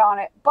watermark on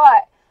it,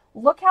 but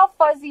look how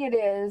fuzzy it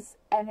is.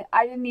 And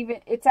I didn't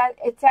even, it's at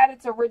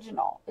its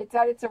original. It's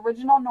at its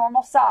original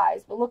normal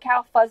size, but look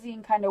how fuzzy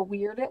and kind of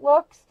weird it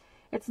looks.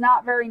 It's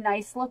not very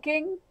nice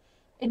looking,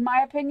 in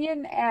my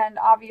opinion. And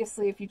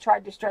obviously, if you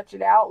tried to stretch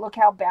it out, look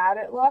how bad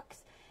it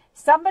looks.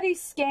 Somebody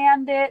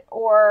scanned it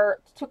or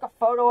took a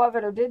photo of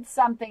it or did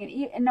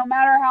something, and no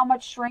matter how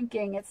much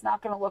shrinking, it's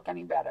not going to look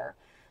any better.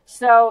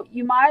 So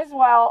you might as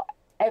well,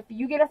 if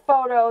you get a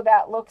photo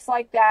that looks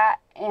like that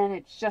and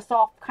it's just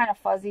all kind of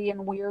fuzzy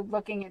and weird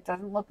looking, it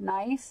doesn't look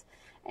nice,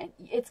 and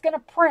it's going to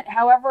print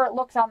however it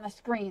looks on the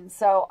screen.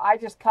 So I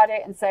just cut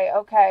it and say,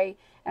 okay.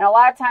 And a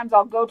lot of times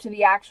I'll go to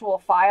the actual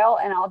file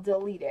and I'll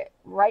delete it.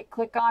 Right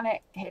click on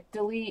it, hit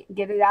delete,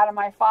 get it out of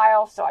my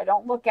file so I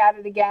don't look at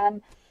it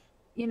again.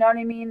 You know what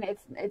I mean?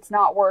 It's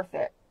not worth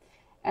it.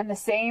 And the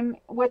same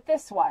with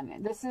this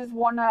one. This is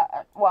one,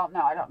 well,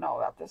 no, I don't know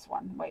about this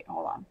one. Wait,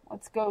 hold on.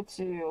 Let's go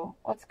to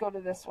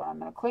this one. I'm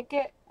going to click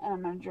it and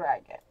I'm going to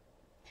drag it.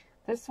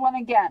 This one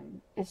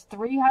again is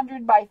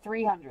 300 by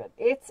 300.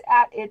 It's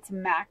at its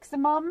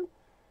maximum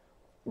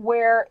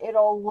where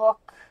it'll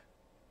look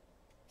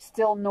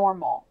still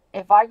normal.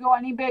 If I go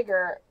any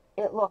bigger,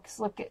 it looks,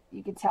 look at,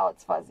 you can tell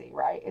it's fuzzy,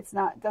 right? It's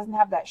not, it doesn't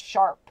have that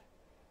sharp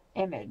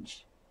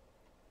image.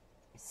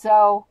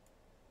 So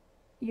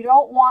you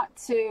don't want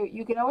to,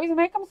 you can always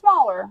make them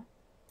smaller,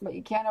 but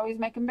you can't always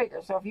make them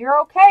bigger. So if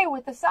you're okay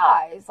with the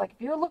size, like if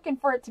you're looking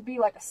for it to be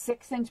like a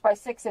 6-inch by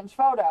 6-inch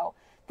photo,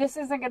 this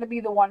isn't going to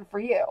be the one for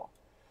you.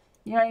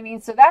 You know what I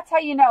mean? So that's how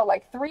you know,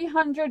 like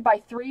 300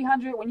 by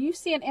 300, when you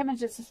see an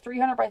image that says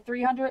 300 by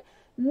 300,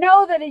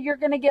 know that you're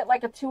going to get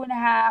like a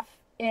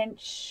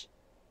 2.5-inch,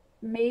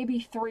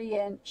 maybe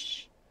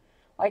 3-inch,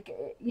 like,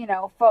 you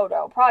know,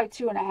 photo, probably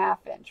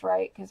 2.5-inch,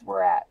 right? Because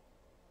we're at,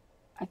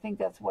 I think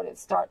that's what it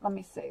starts. Let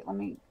me see. Let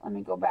me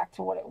go back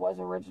to what it was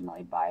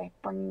originally by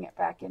bringing it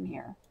back in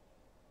here.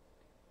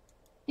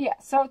 Yeah,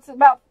 so it's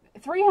about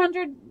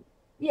 300.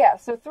 Yeah,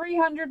 so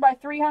 300 by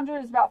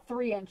 300 is about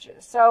 3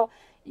 inches. So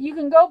you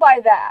can go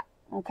by that,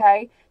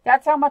 okay?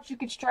 That's how much you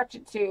could stretch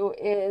it to,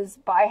 is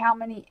by how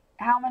many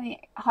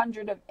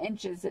hundred of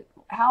inches,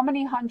 how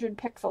many hundred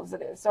pixels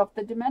it is. So if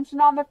the dimension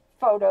on the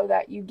photo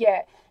that you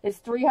get is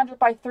 300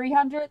 by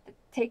 300,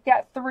 take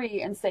that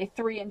 3 and say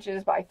 3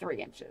 inches by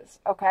 3 inches,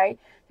 okay?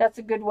 That's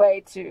a good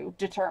way to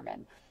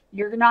determine.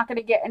 You're not going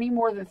to get any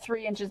more than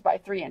 3 inches by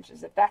 3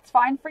 inches. If that's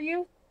fine for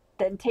you,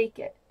 then take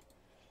it.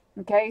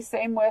 Okay,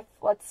 same with,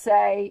 let's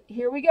say,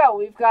 here we go.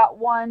 We've got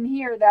one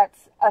here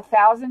that's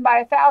 1,000 by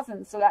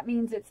 1,000. So that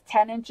means it's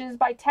 10 inches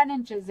by 10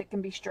 inches it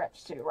can be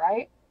stretched to,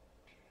 right?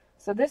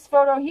 So this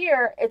photo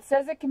here, it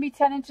says it can be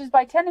 10 inches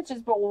by 10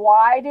 inches, but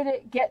why did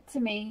it get to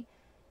me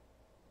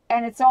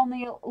and it's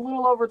only a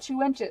little over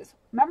 2 inches?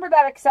 Remember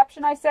that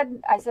exception I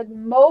said? I said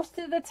most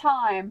of the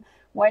time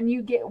when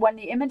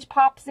the image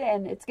pops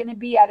in, it's going to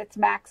be at its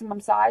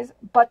maximum size,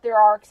 but there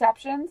are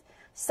exceptions.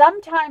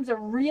 Sometimes a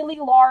really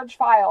large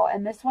file,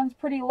 and this one's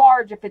pretty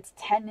large if it's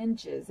 10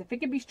 inches. If it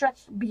can be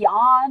stretched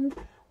beyond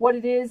what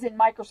it is in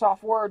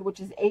Microsoft Word, which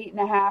is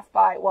 8.5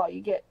 by, well,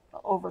 you get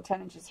over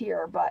 10 inches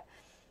here, but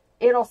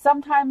it'll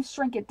sometimes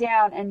shrink it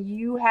down, and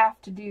you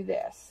have to do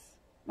this.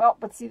 Well,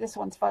 but see, this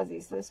one's fuzzy,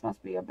 so this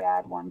must be a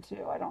bad one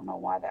too. I don't know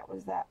why that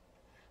was that.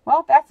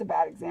 Well, that's a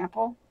bad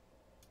example.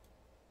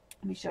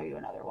 Let me show you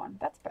another one.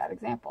 That's a bad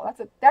example.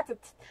 That's a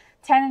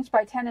 10 inch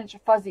by 10 inch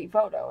fuzzy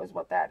photo is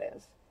what that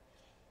is.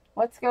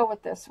 Let's go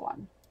with this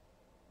one.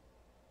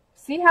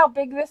 See how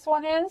big this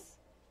one is?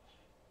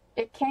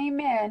 It came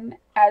in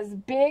as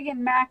big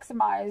and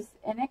maximized,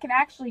 and it can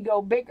actually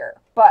go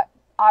bigger, but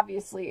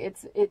obviously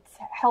it's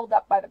held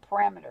up by the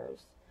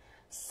parameters.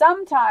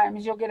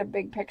 Sometimes you'll get a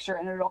big picture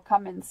and it'll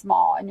come in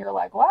small, and you're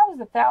like, well, that was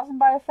 1,000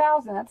 by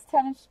 1,000. That's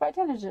 10 inches by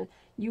 10 inches.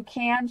 You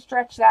can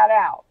stretch that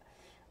out.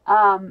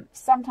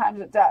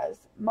 Sometimes it does.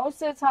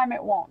 Most of the time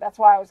it won't. That's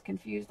why I was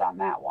confused on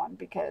that one,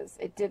 because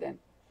it didn't.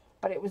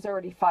 But it was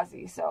already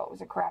fuzzy, so it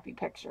was a crappy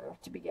picture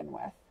to begin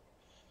with.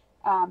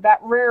 That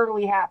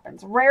rarely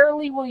happens.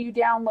 Rarely will you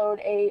download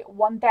a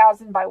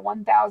 1,000 by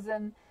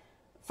 1,000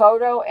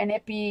 photo and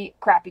it be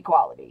crappy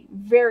quality.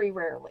 Very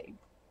rarely.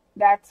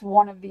 That's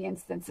one of the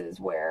instances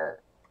where,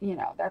 you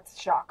know, that's a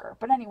shocker.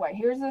 But anyway,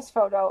 here's this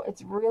photo.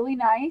 It's really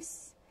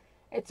nice.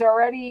 It's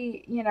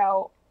already, you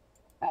know,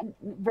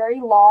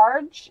 very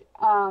large.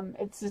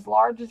 It's as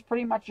large as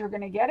pretty much you're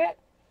going to get it.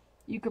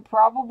 You could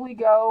probably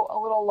go a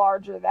little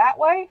larger that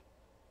way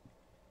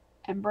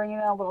and bring it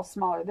in a little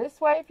smaller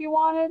this way if you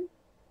wanted.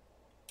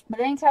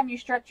 But anytime you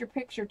stretch your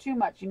picture too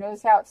much, you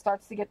notice how it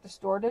starts to get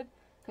distorted?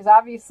 Because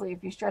obviously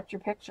if you stretch your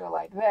picture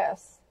like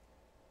this,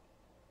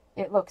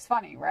 it looks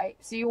funny, right?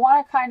 So you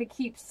want to kind of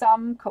keep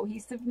some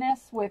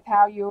cohesiveness with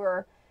how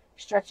you're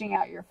stretching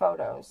out your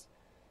photos.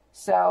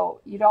 So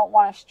you don't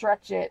want to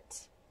stretch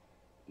it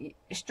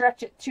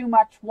too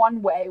much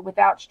one way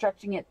without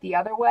stretching it the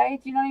other way.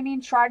 Do you know what I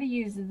mean? Try to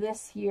use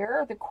this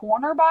here. The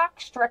corner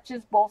box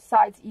stretches both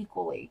sides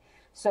equally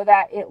so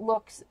that it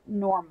looks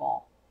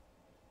normal.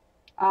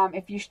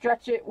 If you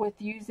stretch it with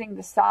using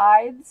the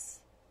sides,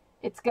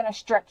 it's going to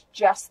stretch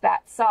just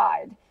that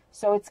side.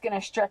 So it's going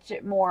to stretch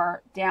it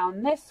more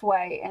down this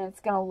way and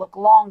it's going to look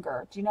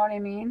longer. Do you know what I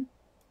mean?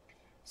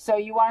 So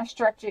you want to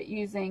stretch it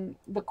using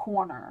the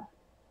corner.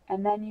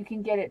 And then you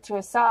can get it to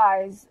a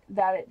size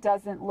that it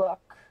doesn't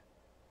look,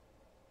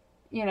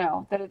 you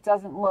know, that it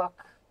doesn't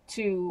look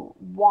too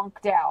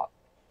wonked out.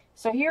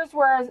 So here's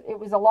where it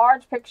was a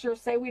large picture.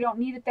 Say we don't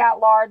need it that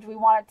large. We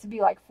want it to be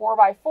like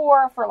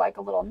 4x4 for like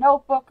a little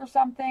notebook or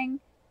something.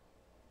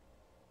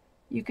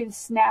 You can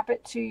snap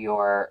it to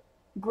your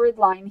grid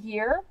line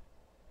here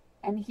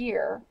and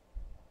here.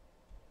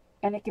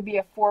 And it could be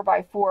a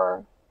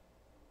 4x4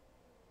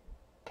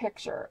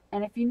 picture.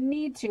 And if you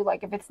need to,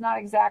 like if it's not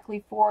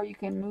exactly 4, you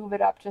can move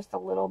it up just a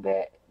little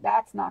bit.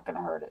 That's not going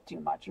to hurt it too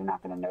much. You're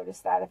not going to notice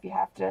that if you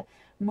have to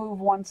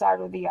move one side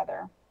or the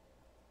other.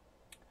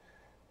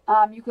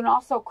 You can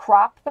also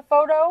crop the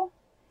photo,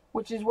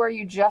 which is where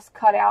you just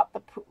cut out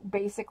the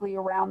basically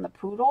around the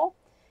poodle.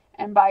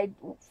 And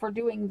for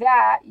doing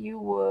that, you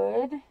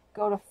would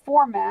go to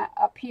Format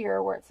up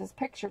here where it says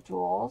Picture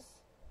Tools.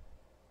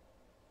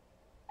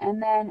 And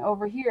then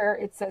over here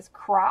it says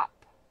Crop.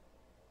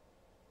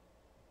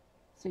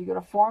 So you go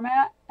to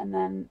Format and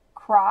then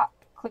Crop,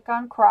 click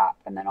on Crop,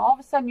 and then all of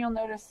a sudden you'll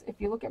notice, if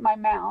you look at my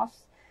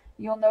mouse,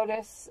 you'll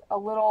notice a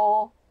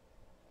little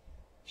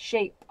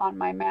shape on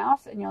my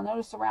mouse, and you'll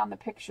notice around the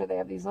picture they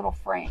have these little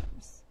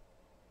frames.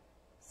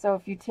 So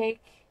if you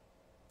take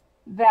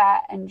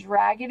that and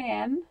drag it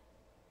in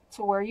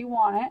to where you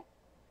want it,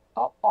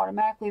 oh,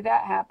 automatically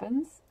that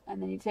happens,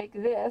 and then you take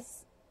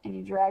this and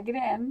you drag it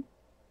in.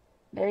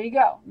 There you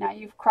go. Now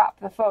you've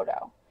cropped the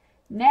photo.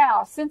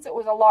 Now, since it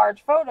was a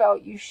large photo,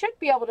 you should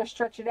be able to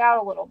stretch it out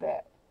a little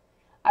bit.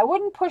 I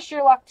wouldn't push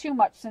your luck too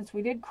much since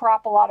we did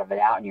crop a lot of it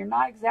out and you're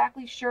not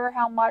exactly sure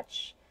how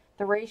much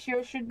the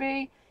ratio should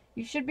be.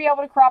 You should be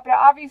able to crop it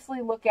out.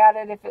 Obviously, look at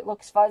it. If it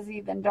looks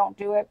fuzzy, then don't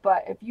do it.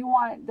 But if you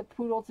want the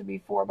poodle to be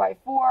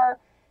 4x4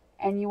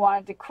 and you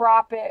wanted to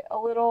crop it a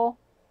little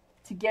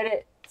to get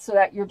it so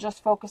that you're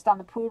just focused on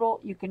the poodle,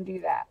 you can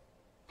do that.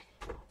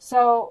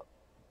 So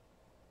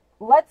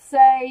let's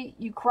say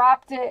you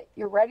cropped it,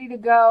 you're ready to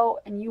go,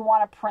 and you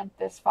want to print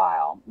this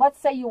file. Let's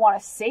say you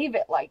want to save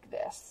it like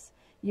this.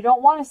 You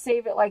don't want to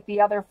save it like the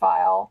other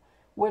file,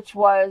 which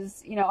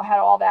was, you know, had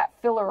all that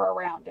filler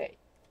around it.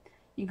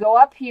 You go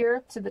up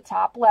here to the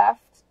top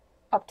left,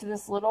 up to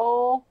this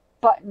little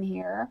button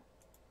here,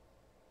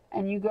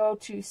 and you go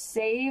to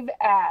Save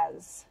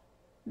As.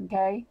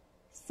 Okay?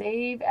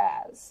 Save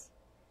As.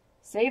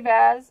 Save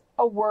as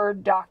a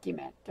Word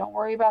document. Don't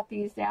worry about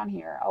these down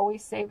here.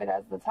 Always save it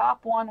as the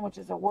top one, which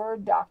is a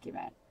Word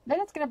document. Then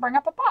it's going to bring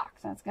up a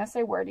box, and it's going to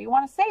say, where do you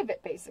want to save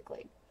it,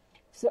 basically.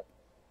 So,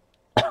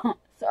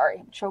 sorry,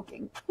 I'm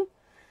choking.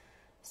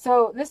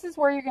 So this is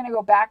where you're going to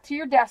go back to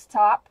your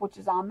desktop, which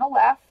is on the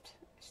left.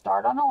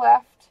 Start on the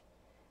left.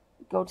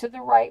 Go to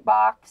the right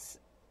box.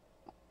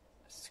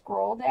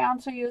 Scroll down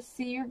so you'll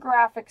see your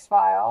graphics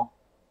file.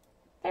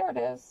 There it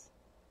is.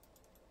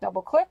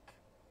 Double click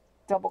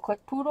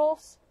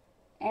Poodles,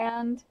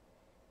 and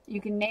you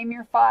can name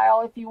your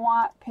file if you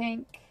want,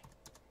 Pink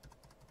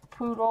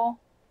Poodle,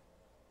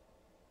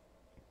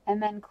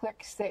 and then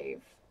click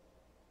Save.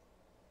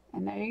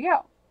 And there you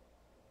go.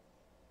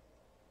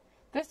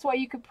 This way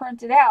you could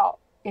print it out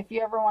if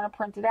you ever want to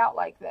print it out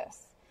like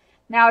this.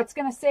 Now it's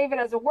going to save it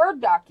as a Word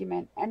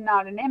document and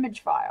not an image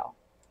file.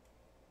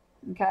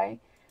 Okay?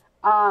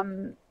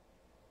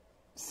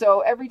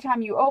 So every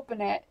time you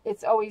open it,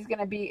 it's always going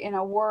to be in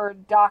a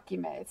Word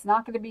document. It's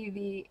not going to be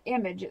the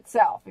image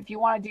itself. If you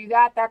want to do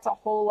that, that's a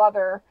whole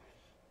other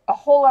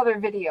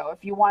video.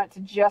 If you want it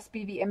to just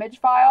be the image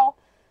file,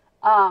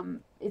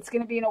 it's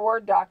going to be in a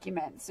Word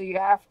document. So you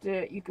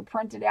could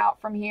print it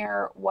out from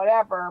here,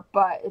 whatever,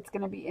 but it's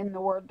going to be in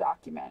the Word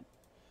document.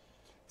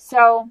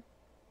 So,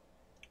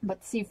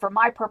 but see, for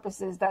my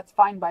purposes, that's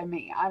fine by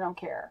me. I don't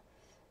care.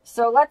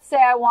 So let's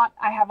say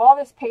I have all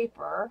this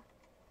paper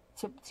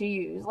to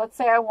use. Let's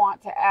say I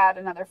want to add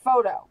another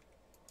photo.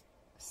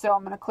 So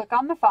I'm going to click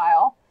on the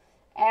file,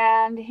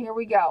 and here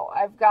we go.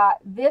 I've got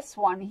this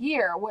one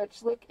here,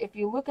 which, look, if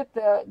you look at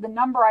the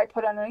number I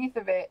put underneath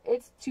of it,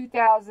 it's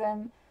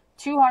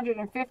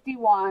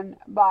 2,251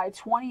 by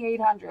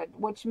 2,800,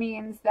 which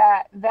means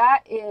that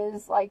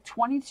is like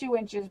 22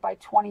 inches by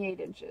 28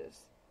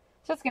 inches.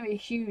 So it's going to be a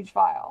huge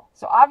file.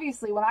 So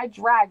obviously when I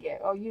drag it,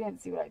 oh, you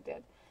didn't see what I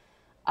did.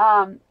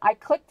 I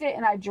clicked it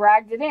and I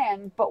dragged it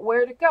in, but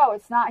where'd it go?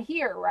 It's not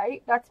here,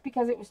 right? That's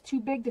because it was too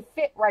big to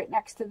fit right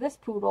next to this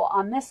poodle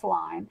on this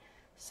line.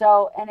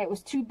 So, and it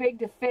was too big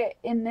to fit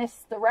in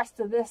the rest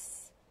of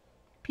this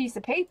piece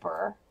of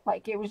paper.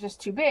 Like, it was just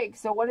too big.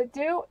 So what it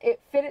do? It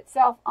fit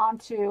itself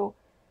onto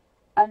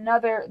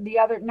the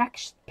other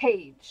next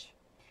page.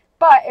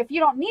 But if you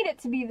don't need it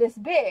to be this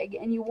big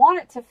and you want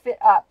it to fit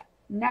up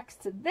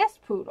next to this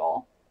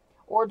poodle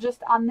or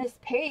just on this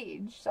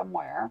page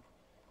somewhere,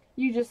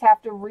 you just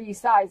have to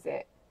resize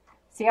it.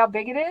 See how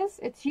big it is?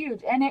 It's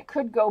huge. And it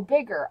could go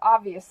bigger,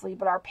 obviously,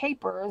 but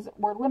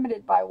we're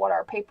limited by what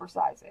our paper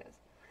size is.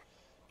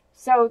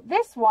 So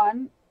this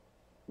one,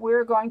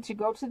 we're going to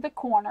go to the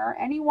corner.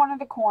 Any one of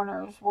the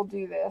corners will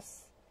do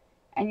this.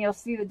 And you'll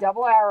see the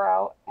double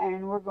arrow,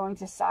 and we're going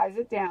to size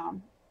it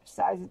down.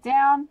 Size it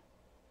down,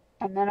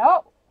 and then,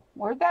 oh,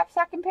 where'd that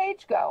second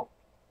page go?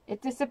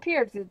 It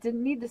disappeared because it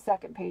didn't need the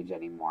second page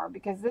anymore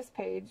because this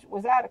page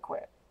was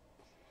adequate.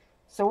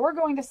 So we're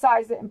going to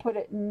size it and put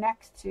it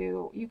next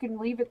to, you can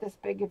leave it this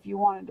big if you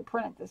wanted to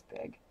print it this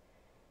big.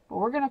 But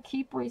we're going to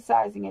keep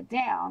resizing it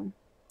down.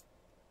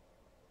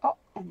 Oh,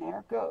 and there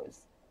it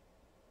goes.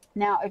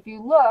 Now, if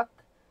you look,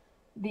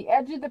 the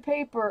edge of the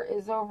paper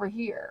is over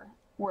here,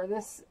 where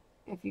this,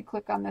 if you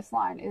click on this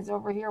line, is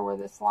over here where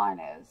this line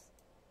is,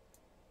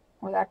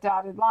 where that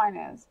dotted line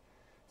is.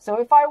 So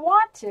if I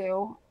want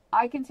to,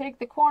 I can take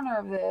the corner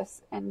of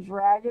this and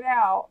drag it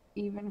out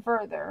even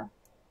further.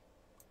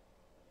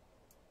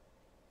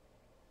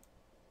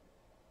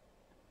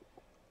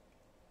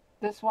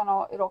 This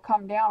one, it'll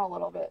come down a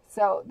little bit.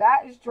 So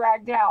that is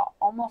dragged out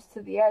almost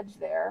to the edge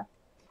there.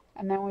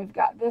 And then we've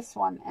got this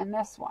one and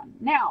this one.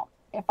 Now,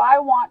 if I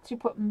want to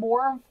put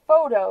more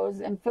photos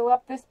and fill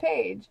up this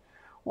page,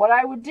 what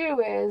I would do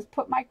is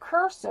put my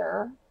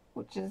cursor,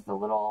 which is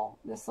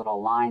this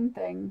little line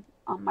thing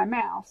on my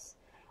mouse,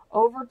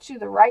 over to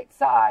the right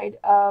side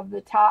of the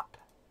top,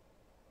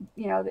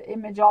 you know, the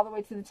image all the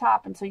way to the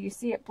top until you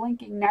see it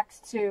blinking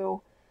next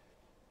to,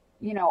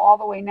 you know, all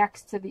the way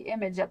next to the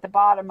image at the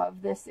bottom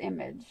of this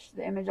image.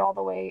 The image all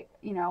the way,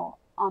 you know,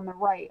 on the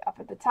right up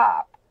at the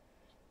top,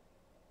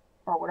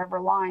 or whatever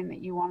line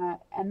that you want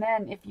to. And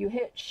then if you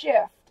hit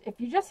shift,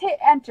 if you just hit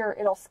enter,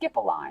 it'll skip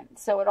a line.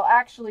 So it'll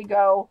actually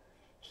go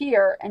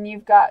here, and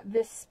you've got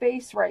this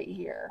space right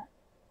here.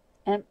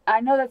 And I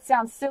know that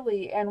sounds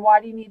silly, and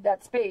why do you need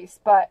that space?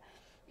 But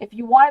if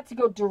you want it to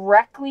go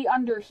directly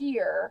under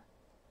here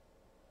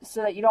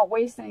so that you don't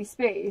waste any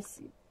space,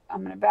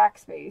 I'm going to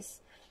backspace.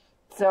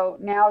 So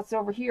now it's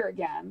over here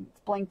again.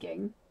 It's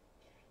blinking.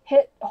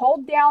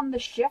 Hold down the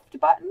shift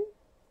button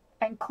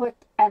and click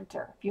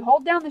enter. If you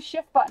hold down the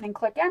shift button and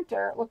click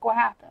enter, look what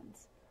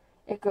happens.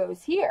 It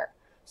goes here.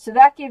 So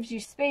that gives you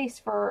space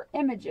for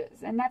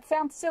images. And that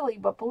sounds silly,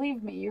 but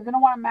believe me, you're going to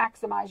want to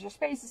maximize your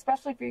space,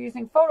 especially if you're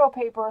using photo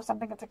paper or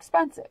something that's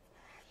expensive.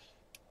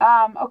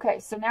 Okay,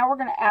 so now we're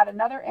going to add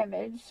another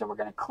image. So we're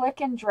going to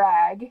click and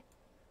drag.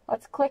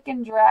 Let's click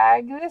and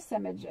drag this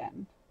image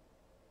in.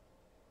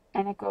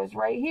 And it goes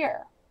right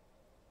here.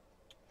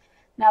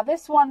 Now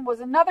this one was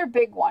another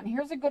big one.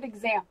 Here's a good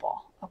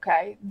example.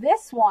 Okay,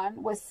 this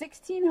one was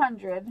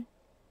 1600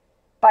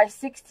 by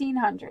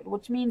 1600,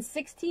 which means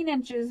 16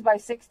 inches by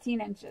 16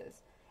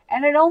 inches.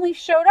 And it only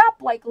showed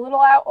up like a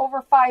little out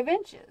over 5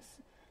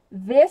 inches.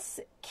 This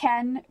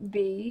can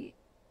be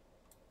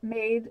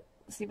made,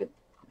 see, but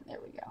there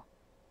we go.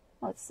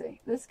 Let's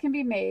see. This can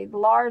be made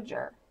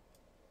larger.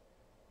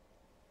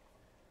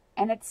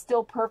 And it's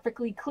still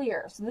perfectly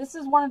clear. So this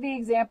is one of the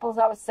examples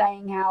I was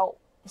saying how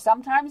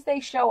sometimes they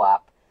show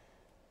up,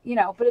 you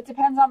know, but it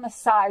depends on the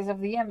size of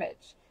the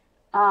image.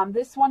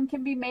 This one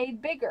can be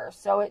made bigger.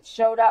 So it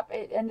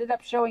ended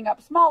up showing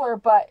up smaller,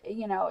 but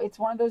you know, it's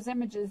one of those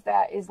images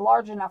that is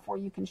large enough where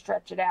you can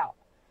stretch it out.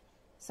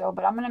 So,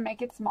 but I'm going to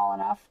make it small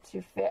enough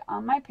to fit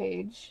on my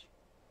page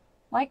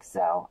like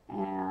so.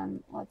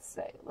 And let's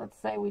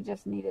say we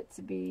just need it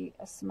to be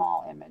a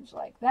small image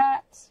like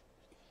that.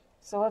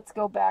 So let's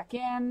go back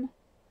in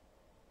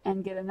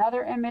and get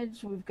another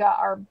image. We've got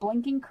our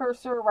blinking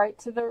cursor right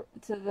to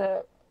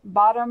the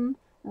bottom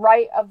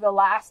right of the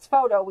last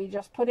photo we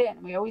just put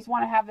in. We always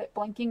want to have it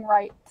blinking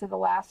right to the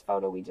last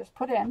photo we just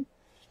put in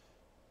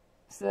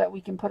so that we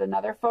can put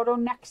another photo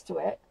next to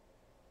it.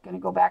 Going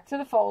to go back to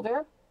the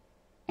folder,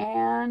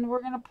 and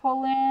we're going to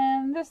pull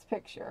in this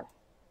picture.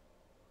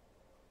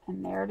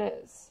 And there it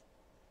is.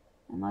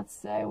 And let's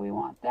say we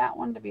want that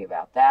one to be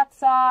about that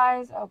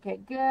size. Okay,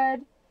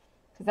 good.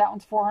 Because that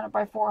one's 400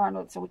 by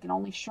 400, so we can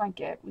only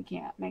shrink it. We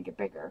can't make it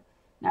bigger.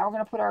 Now we're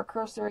going to put our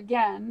cursor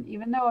again.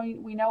 Even though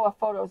we know a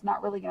photo is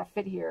not really going to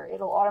fit here,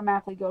 it'll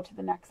automatically go to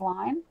the next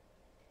line.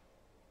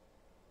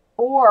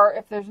 Or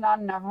if there's not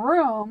enough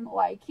room,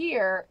 like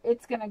here,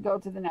 it's going to go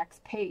to the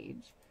next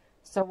page.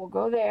 So we'll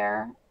go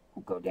there.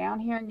 We'll go down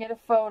here and get a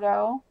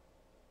photo.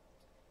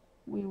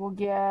 We will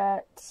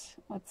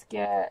let's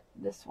get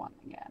this one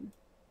again.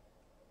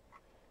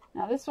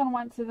 Now this one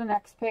went to the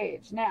next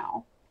page.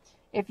 Now,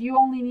 if you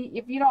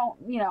don't,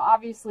 you know,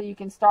 obviously you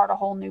can start a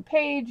whole new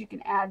page. You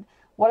can add,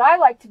 what I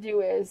like to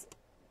do is,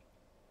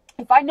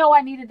 if I know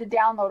I needed to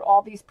download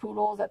all these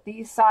poodles at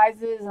these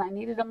sizes and I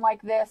needed them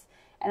like this,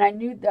 and I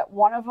knew that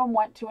one of them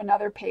went to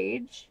another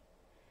page.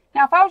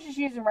 Now, if I was just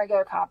using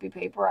regular copy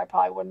paper, I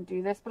probably wouldn't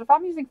do this. But if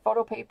I'm using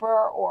photo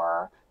paper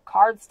or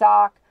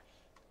cardstock,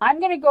 I'm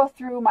going to go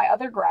through my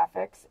other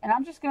graphics, and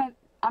I'm just going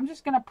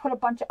to put a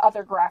bunch of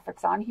other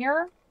graphics on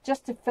here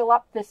just to fill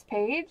up this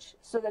page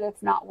so that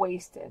it's not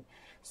wasted.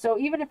 So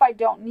even if I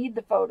don't need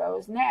the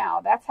photos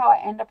now, that's how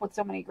I end up with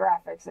so many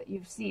graphics that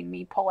you've seen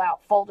me pull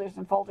out folders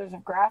and folders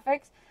of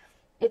graphics.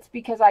 It's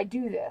because I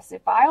do this.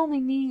 If I only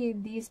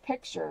need these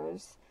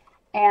pictures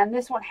and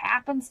this one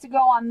happens to go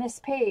on this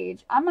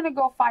page, I'm going to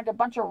go find a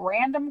bunch of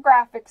random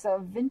graphics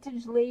of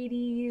vintage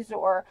ladies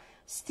or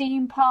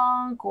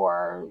steampunk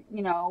or,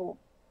 you know,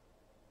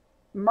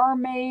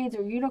 mermaids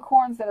or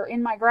unicorns that are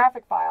in my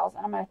graphic files,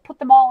 and I'm going to put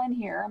them all in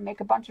here and make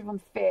a bunch of them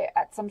fit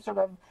at some sort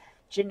of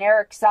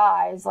generic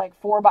size, like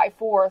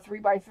 4x4,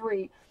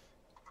 3x3,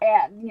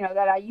 and you know,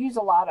 that I use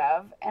a lot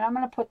of, and I'm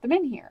going to put them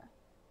in here.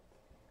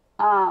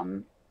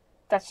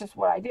 That's just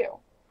what I do.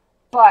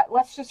 But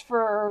let's just,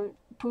 for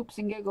poops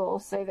and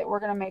giggles, say that we're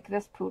going to make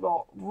this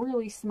poodle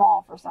really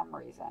small for some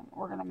reason.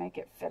 We're going to make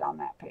it fit on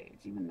that page,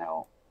 even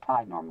though I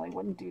probably normally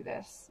wouldn't do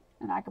this.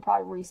 And I could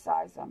probably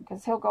resize them,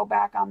 because he'll go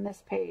back on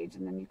this page,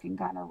 and then you can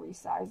kind of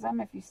resize them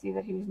if you see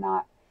that he's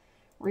not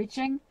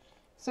reaching.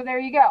 So there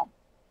you go.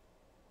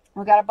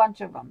 We got a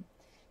bunch of them.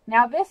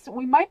 Now this,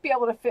 we might be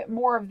able to fit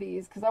more of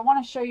these because I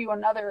want to show you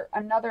another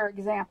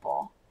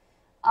example.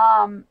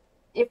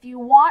 If you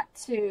want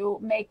to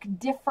make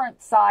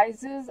different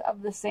sizes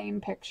of the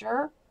same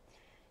picture,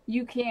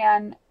 you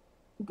can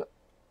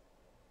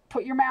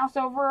put your mouse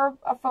over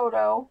a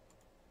photo,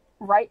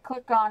 right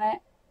click on it,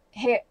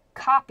 hit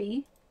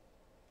copy,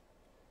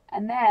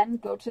 and then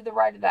go to the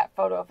right of that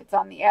photo if it's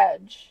on the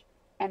edge.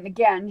 And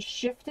again,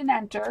 shift and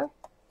enter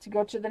to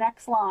go to the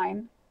next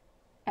line,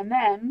 and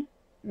then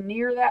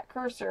near that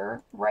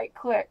cursor, right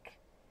click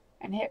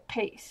and hit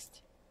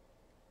paste.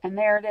 And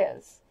there it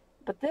is.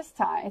 But this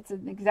time, it's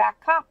an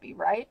exact copy,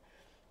 right?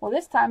 Well,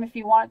 this time, if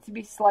you want it to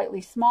be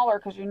slightly smaller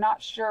because you're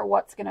not sure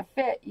what's going to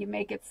fit, you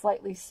make it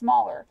slightly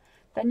smaller.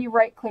 Then you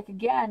right click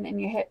again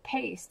and you hit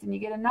paste and you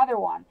get another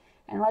one.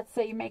 And let's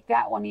say you make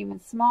that one even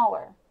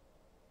smaller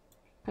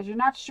because you're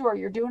not sure.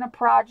 You're doing a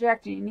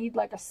project and you need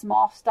like a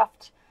small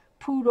stuffed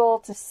poodle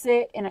to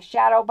sit in a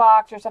shadow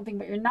box or something,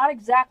 but you're not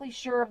exactly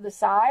sure of the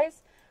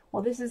size.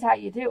 Well, this is how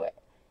you do it.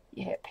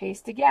 You hit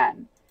paste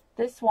again.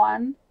 This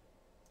one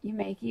you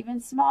make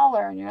even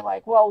smaller, and you're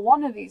like, well,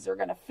 one of these are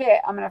going to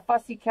fit. I'm going to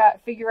fussy cut,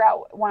 figure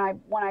out when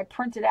I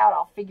print it out,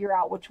 I'll figure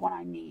out which one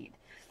I need.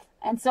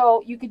 And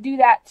so you could do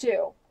that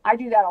too. I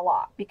do that a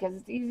lot because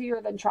it's easier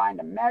than trying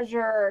to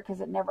measure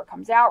because it never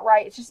comes out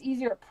right. It's just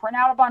easier to print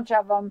out a bunch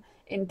of them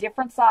in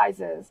different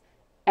sizes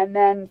and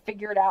then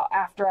figure it out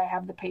after I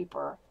have the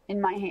paper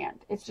in my hand.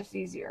 It's just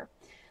easier.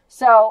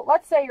 So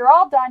let's say you're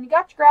all done. You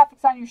got your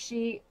graphics on your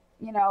sheet.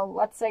 You know,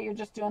 let's say you're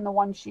just doing the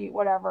one sheet,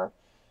 whatever.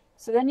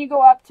 So then you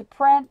go up to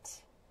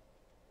print.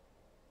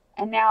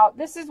 And now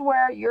this is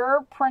where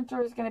your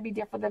printer is going to be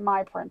different than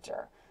my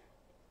printer.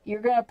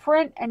 You're going to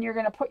print and you're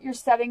going to put your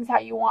settings how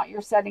you want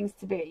your settings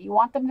to be. You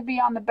want them to be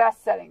on the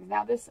best settings.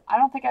 Now this, I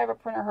don't think I have a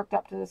printer hooked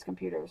up to this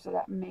computer, so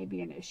that may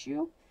be an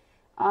issue.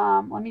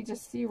 Let me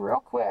just see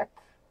real quick.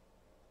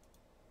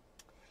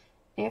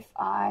 If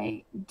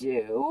I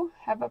do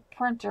have a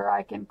printer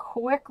I can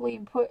quickly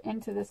put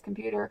into this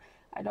computer,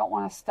 I don't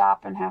want to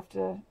stop and have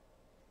to,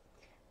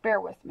 bear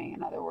with me,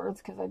 in other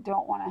words, because I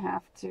don't want to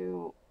have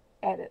to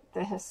edit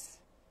this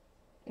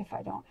if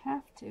I don't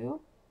have to.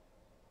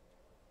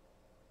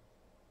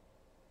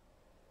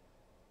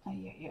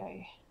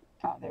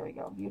 Oh, there we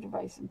go. View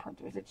device and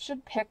printers. It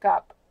should pick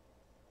up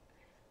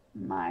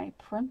my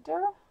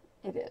printer.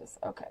 It is.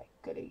 Okay,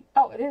 goody.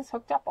 Oh, it is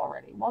hooked up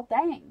already. Well,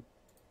 dang.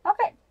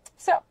 Okay,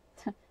 so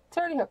it's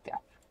already hooked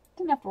up.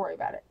 Didn't have to worry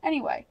about it.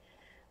 Anyway,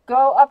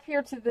 go up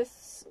here to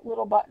this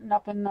little button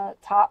up in the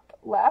top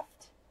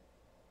left.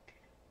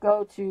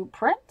 Go to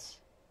print.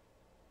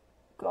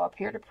 Go up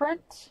here to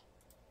print.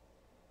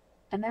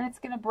 And then it's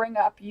going to bring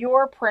up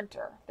your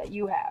printer that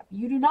you have.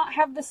 You do not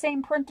have the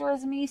same printer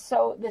as me,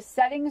 so the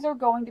settings are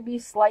going to be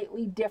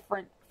slightly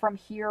different from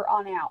here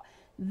on out.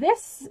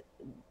 This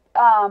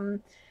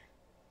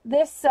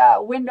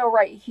window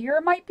right here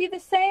might be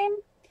the same,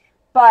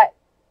 but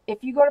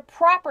if you go to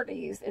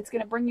properties, it's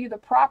going to bring you the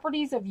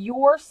properties of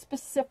your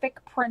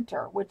specific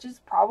printer, which is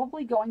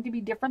probably going to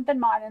be different than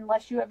mine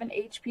unless you have an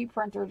HP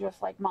printer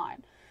just like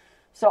mine.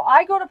 So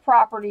I go to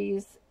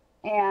properties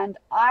and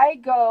I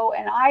go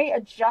and I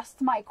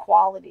adjust my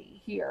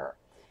quality here.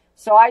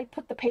 So I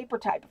put the paper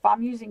type. If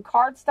I'm using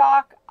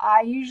cardstock,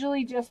 I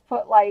usually just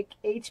put like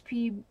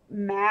HP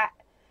matte.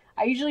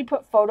 I usually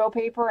put photo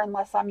paper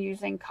unless I'm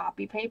using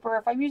copy paper.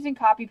 If I'm using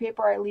copy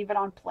paper, I leave it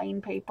on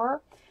plain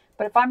paper.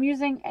 But if I'm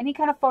using any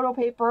kind of photo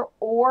paper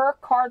or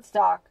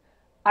cardstock,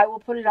 I will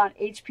put it on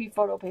HP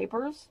photo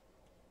papers.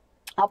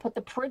 I'll put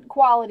the print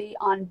quality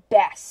on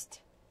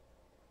best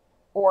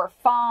or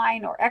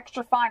fine or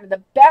extra fine, or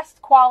the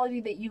best quality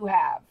that you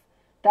have.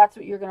 That's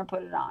what you're going to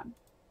put it on.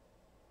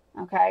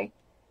 Okay?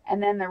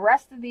 And then the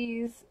rest of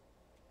these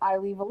I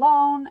leave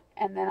alone,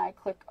 and then I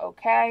click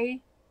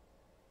OK.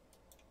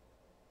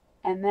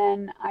 And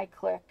then I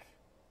click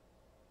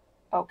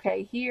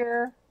OK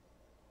here,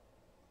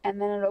 and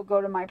then it'll go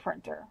to my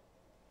printer,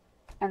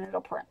 and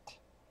it'll print,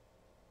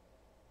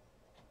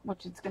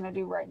 which it's going to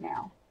do right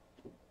now.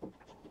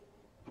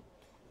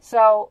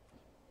 So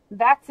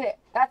that's it.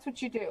 That's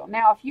what you do.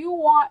 Now, if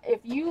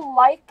you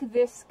like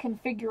this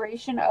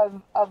configuration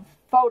of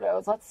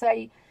photos, let's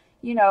say,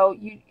 you know,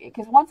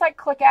 because once I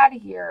click out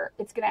of here,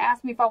 it's going to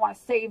ask me if I want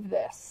to save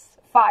this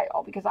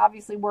file, because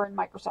obviously we're in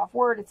Microsoft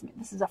Word.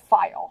 This is a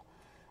file.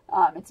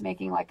 It's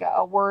making like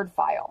a Word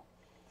file.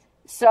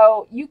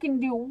 So you can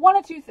do one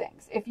of two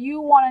things. If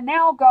you want to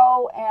now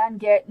go and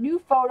get new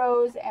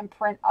photos and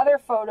print other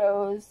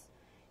photos,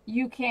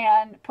 you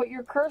can put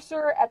your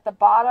cursor at the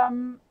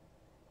bottom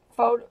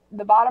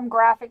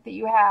graphic that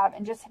you have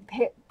and just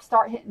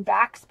start hitting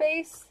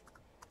backspace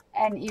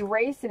and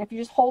erase. And if you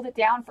just hold it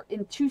down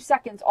in 2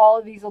 seconds, all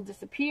of these will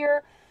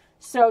disappear.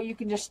 So you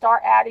can just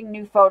start adding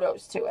new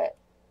photos to it.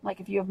 Like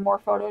if you have more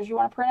photos you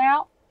want to print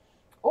out.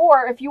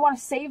 Or if you want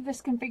to save this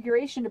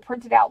configuration to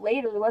print it out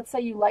later, let's say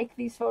you like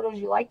these photos,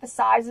 you like the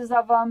sizes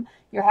of them,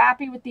 you're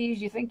happy with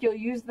these, you think you'll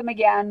use them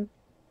again,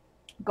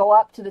 go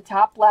up to the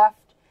top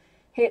left,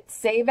 hit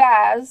Save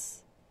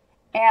As,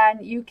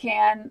 and you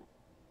can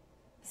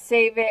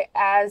save it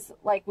as,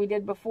 like we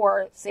did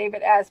before, save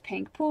it as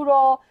Pink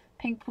Poodle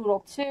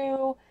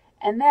 2,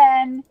 and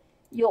then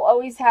you'll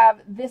always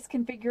have this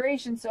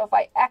configuration. So if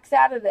I X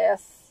out of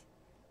this,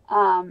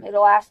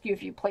 it'll ask you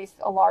if you placed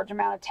a large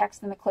amount of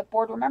text in the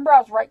clipboard. Remember, I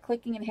was right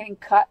clicking and hitting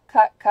cut.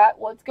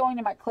 Well, it's going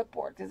to my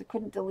clipboard because it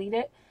couldn't delete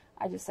it.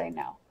 I just say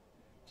no.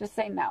 Just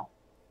say no,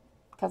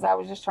 because I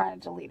was just trying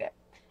to delete it.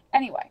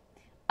 Anyway,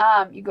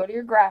 you go to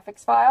your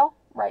graphics file,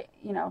 right?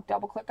 You know,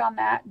 double click on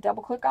that,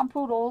 double click on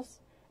Poodles,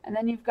 and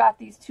then you've got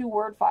these 2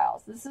 Word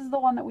files. This is the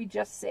one that we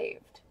just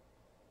saved.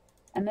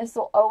 And this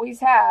will always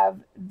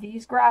have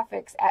these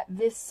graphics at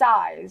this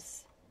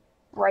size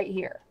right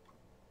here.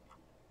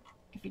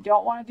 If you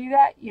don't want to do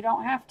that, you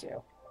don't have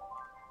to.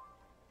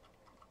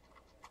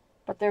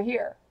 But they're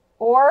here.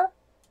 Or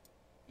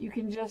you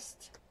can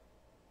just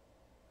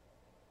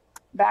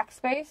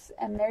backspace,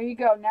 and there you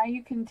go. Now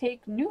you can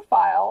take new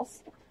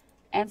files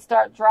and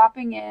start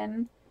dropping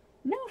in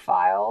new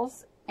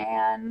files.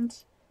 And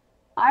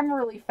I'm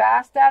really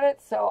fast at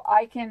it, so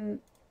I can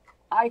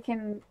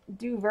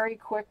do very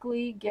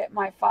quickly, get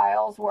my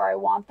files where I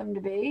want them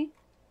to be.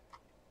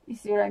 You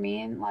see what I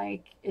mean?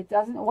 Like, it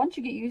doesn't, once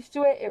you get used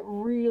to it, it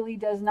really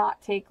does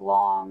not take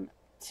long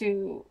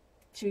to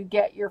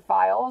get your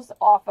files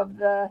off of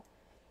the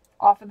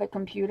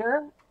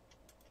computer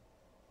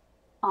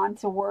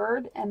onto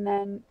Word, and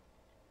then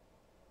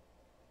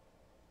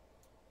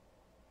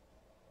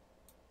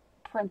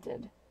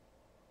printed.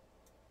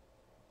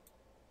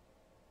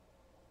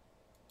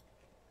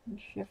 And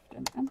Shift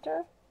and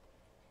Enter.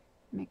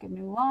 Make a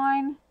new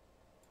line.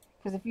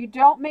 Because if you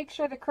don't make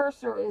sure the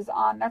cursor is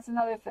on, that's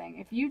another thing.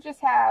 If you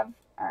just have,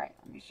 all right,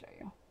 let me show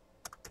you.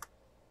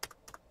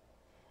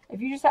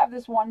 If you just have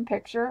this one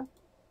picture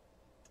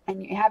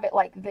and you have it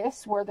like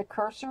this where the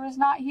cursor is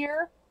not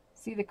here,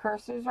 see the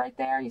cursor's right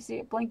there? You see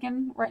it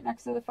blinking right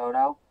next to the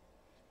photo?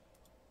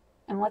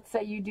 And let's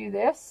say you do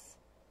this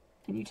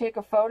and you take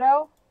a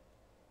photo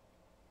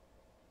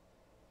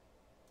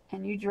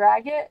and you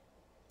drag it.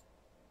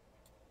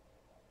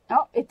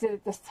 Oh, it did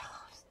it this time.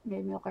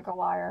 Made me look like a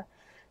liar.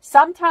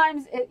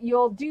 Sometimes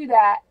you'll do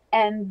that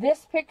and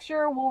this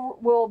picture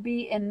will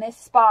be in this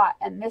spot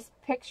and this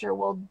picture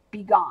will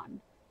be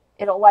gone.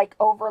 It'll like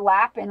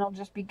overlap and it'll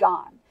just be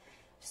gone.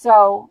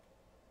 So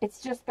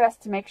it's just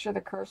best to make sure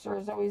the cursor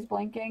is always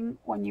blinking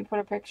when you put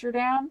a picture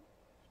down.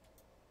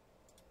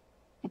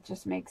 It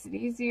just makes it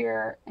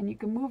easier, and you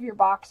can move your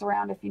box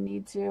around if you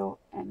need to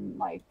and,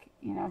 like,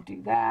 you know,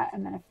 do that.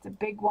 And then if it's a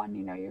big one,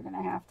 you know, you're going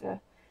to have to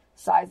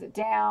size it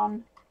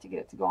down to get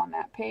it to go on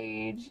that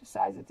page,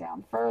 size it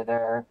down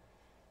further.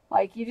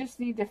 Like, you just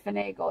need to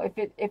finagle.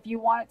 If you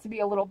want it to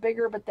be a little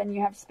bigger, but then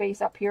you have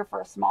space up here for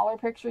a smaller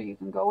picture, you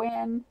can go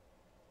in.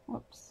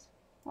 Whoops,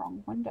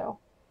 wrong window.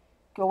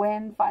 Go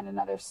in, find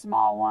another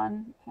small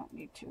one. I don't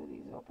need 2 of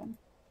these open.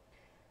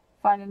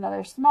 Find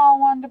another small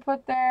one to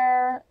put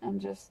there and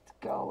just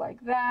go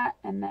like that,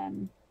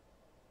 and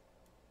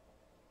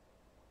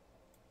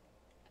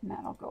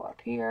that'll go up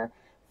here.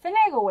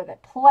 Finagle with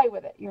it, play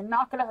with it. You're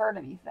not going to hurt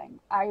anything.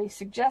 I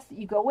suggest that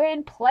you go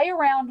in, play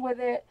around with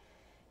it.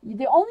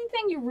 The only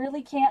thing you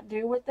really can't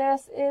do with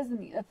this is, and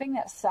the thing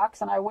that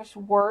sucks, and I wish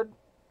Word,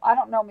 I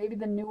don't know, maybe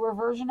the newer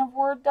version of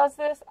Word does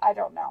this. I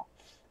don't know.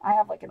 I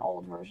have like an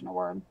old version of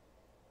Word.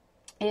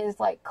 Is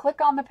like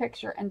click on the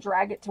picture and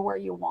drag it to where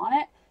you want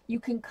it. You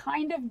can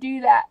kind of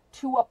do that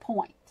to a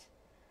point.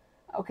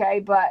 Okay,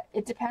 but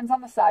it depends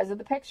on the size of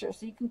the picture.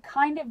 So you can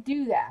kind of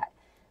do that.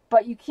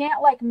 But you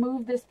can't like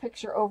move this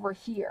picture over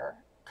here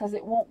because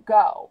it won't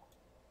go.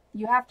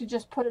 You have to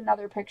just put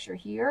another picture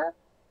here.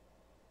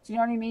 Do you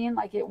know what I mean?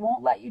 Like, it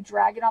won't let you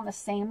drag it on the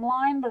same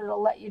line, but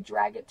it'll let you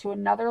drag it to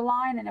another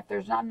line. And if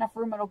there's not enough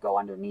room, it'll go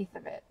underneath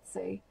of it.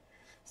 See?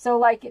 So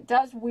like, it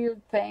does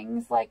weird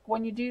things. Like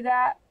when you do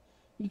that,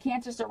 you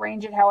can't just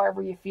arrange it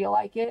however you feel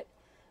like it.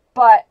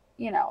 But,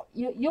 you know,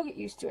 you'll get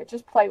used to it.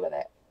 Just play with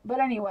it. But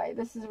anyway,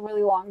 this is a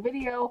really long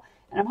video,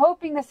 and I'm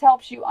hoping this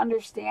helps you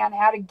understand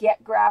how to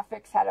get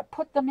graphics, how to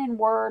put them in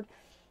Word.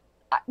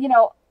 You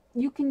know,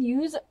 you can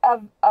use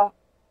a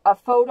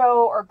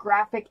photo or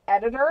graphic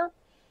editor.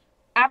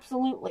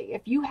 Absolutely.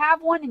 If you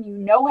have one and you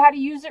know how to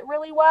use it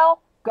really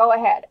well, go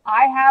ahead.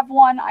 I have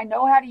one. I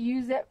know how to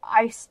use it.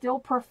 I still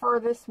prefer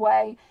this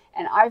way,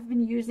 and I've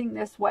been using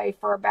this way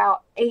for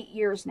about 8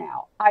 years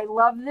now. I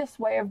love this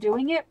way of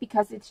doing it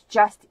because it's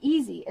just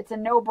easy. It's a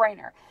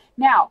no-brainer.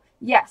 Now,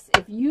 yes,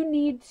 if you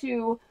need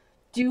to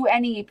do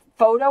any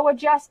photo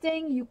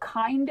adjusting, you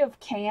kind of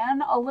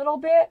can a little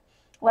bit.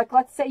 Like,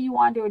 let's say you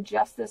want to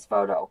adjust this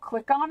photo.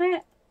 Click on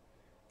it,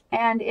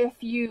 and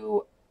if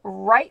you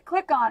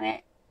right-click on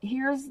it,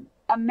 here's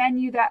a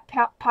menu that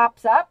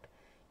pops up.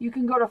 You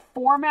can go to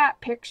Format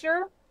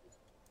Picture,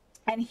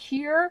 and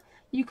here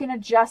you can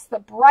adjust the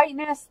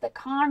brightness, the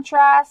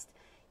contrast.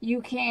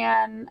 You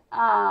can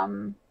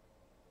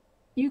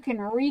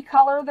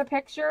recolor the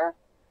picture,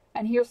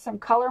 and here's some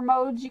color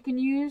modes you can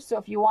use. So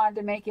if you wanted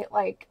to make it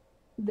like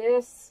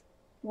this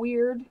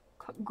weird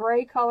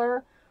gray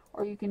color,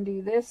 or you can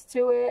do this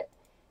to it.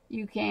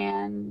 You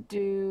can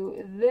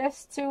do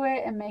this to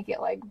it and make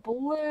it like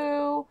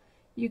blue.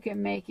 You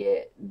can make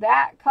it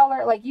that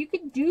color. Like, you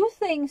could do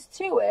things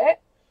to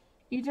it.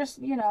 You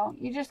just, you know,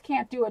 you just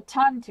can't do a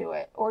ton to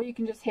it. Or you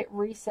can just hit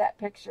reset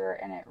picture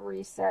and it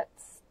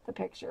resets the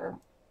picture.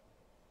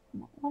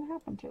 What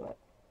happened to it?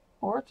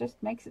 Or it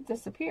just makes it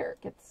disappear.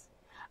 It gets,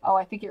 oh,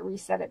 I think it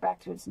reset it back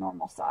to its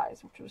normal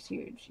size, which was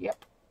huge.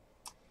 Yep.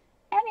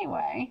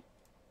 Anyway,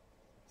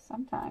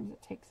 sometimes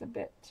it takes a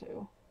bit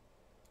to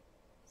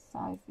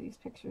size these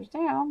pictures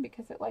down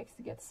because it likes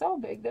to get so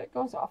big that it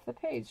goes off the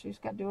page. So you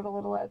just got to do it a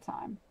little at a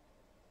time.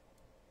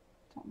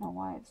 Don't know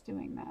why it's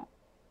doing that.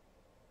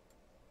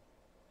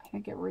 I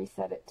think it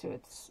reset it to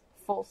its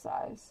full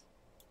size.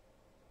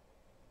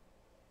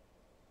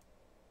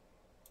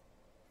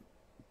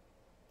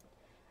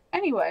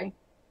 Anyway,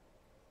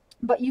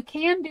 but you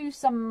can do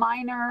some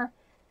minor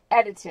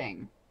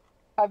editing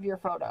of your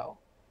photo.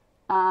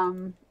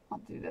 I'll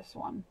do this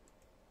one.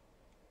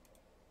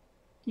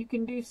 You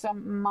can do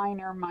some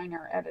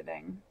minor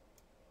editing.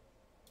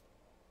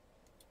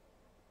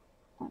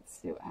 Let's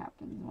see what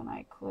happens when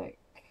I click.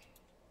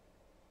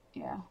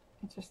 Yeah,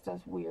 it just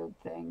does weird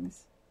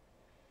things.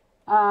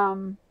 I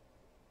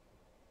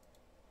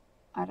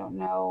don't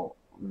know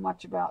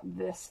much about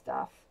this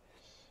stuff,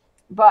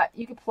 but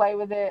you can play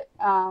with it.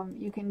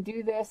 You can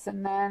do this,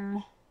 and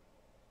then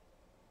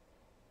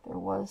there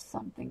was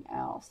something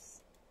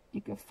else. You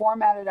can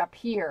format it up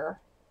here.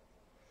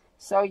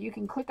 So you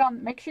can click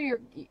on, make sure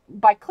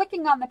by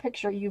clicking on the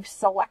picture, you've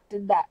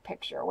selected that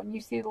picture. When you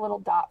see the little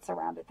dots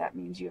around it, that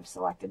means you've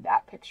selected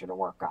that picture to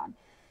work on.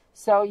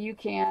 So you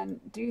can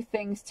do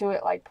things to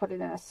it, like put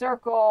it in a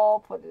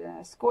circle, put it in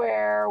a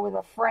square with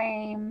a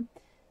frame.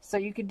 So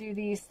you could do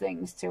these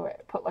things to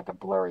it. Put like a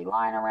blurry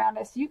line around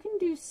it. So you can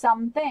do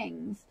some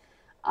things.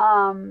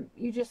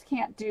 You just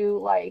can't do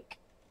like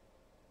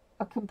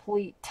a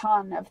complete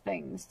ton of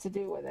things to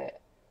do with it.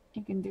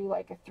 You can do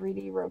like a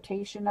 3D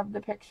rotation of the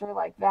picture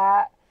like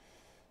that.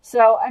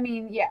 So, I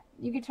mean, yeah,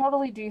 you could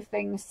totally do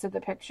things to the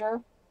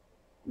picture,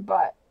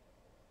 but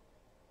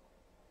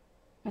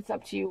it's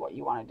up to you what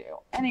you want to do.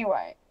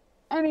 Anyway,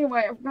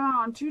 I've gone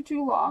on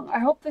too long. I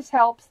hope this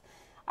helps.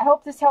 I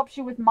hope this helps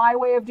you with my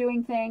way of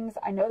doing things.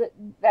 I know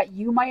that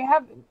you might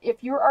have,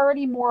 if you're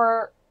already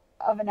more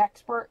of an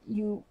expert,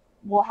 you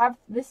will have,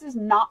 this is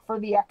not for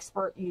the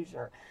expert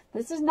user.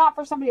 This is not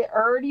for somebody that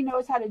already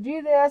knows how to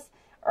do this,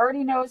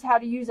 already knows how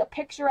to use a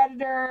picture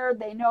editor.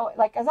 They know,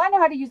 like, as I know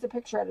how to use a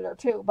picture editor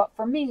too, but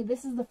for me,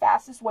 this is the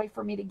fastest way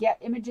for me to get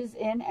images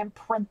in and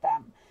print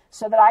them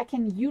so that I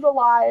can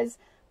utilize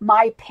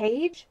my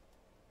page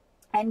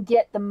and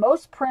get the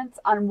most prints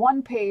on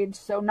one page,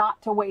 so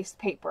not to waste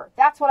paper.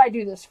 That's what I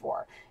do this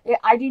for.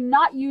 I do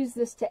not use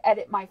this to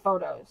edit my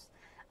photos.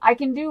 I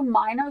can do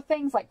minor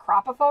things like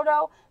crop a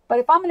photo, but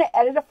if I'm going to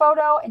edit a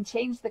photo and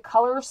change the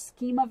color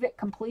scheme of it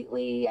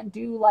completely and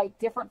do like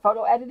different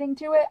photo editing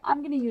to it, I'm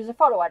going to use a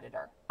photo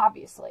editor,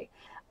 obviously.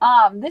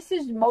 This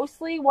is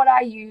mostly what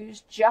I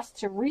use just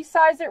to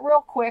resize it real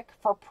quick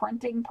for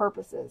printing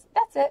purposes.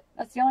 That's it.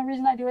 That's the only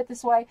reason I do it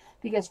this way,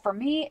 because for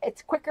me,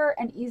 it's quicker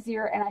and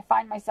easier, and I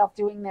find myself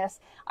doing this.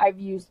 I've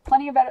used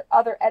plenty of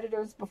other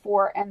editors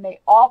before, and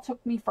they all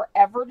took me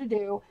forever to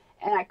do,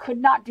 and I could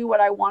not do what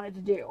I wanted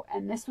to do.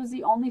 And this was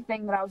the only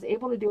thing that I was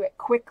able to do it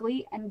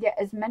quickly and get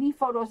as many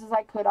photos as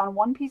I could on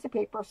one piece of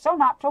paper, so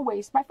not to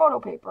waste my photo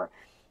paper.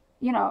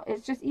 You know,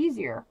 it's just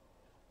easier.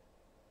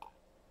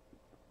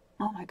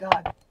 Oh my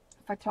God,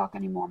 if I talk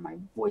anymore, my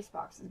voice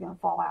box is going to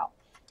fall out.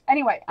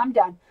 Anyway, I'm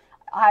done.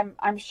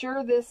 I'm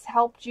sure this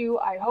helped you.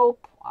 I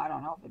hope. I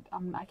don't know if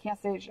it, I can't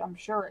say I'm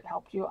sure it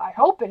helped you. I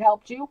hope it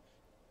helped you.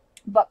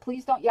 But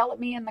please don't yell at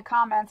me in the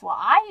comments. Well,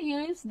 I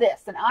use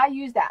this and I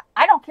use that.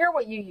 I don't care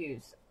what you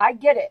use. I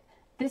get it.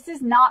 This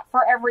is not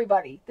for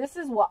everybody. This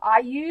is what I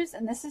use,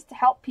 and this is to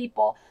help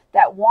people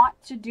that want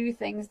to do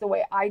things the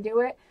way I do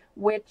it,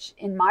 which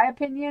in my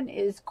opinion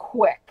is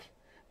quick.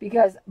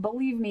 Because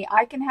believe me,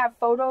 I can have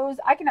photos,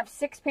 I can have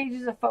 6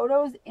 pages of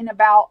photos in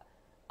about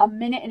a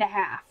minute and a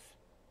half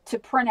to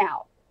print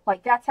out.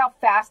 Like, that's how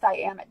fast I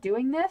am at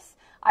doing this.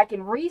 I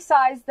can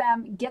resize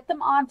them, get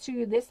them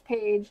onto this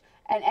page,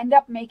 and end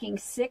up making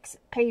 6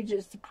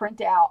 pages to print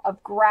out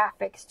of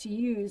graphics to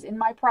use in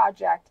my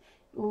project,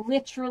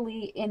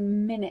 literally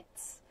in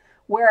minutes.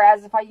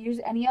 Whereas if I use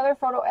any other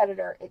photo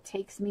editor, it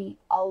takes me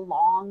a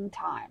long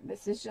time.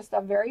 This is just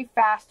a very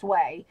fast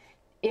way.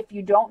 If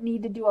you don't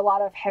need to do a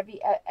lot of heavy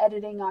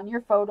editing on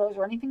your photos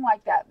or anything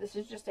like that, this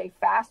is just a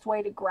fast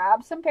way to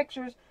grab some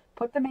pictures,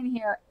 put them in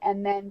here,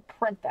 and then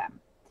print them.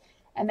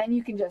 And then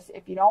you can just,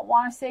 if you don't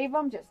want to save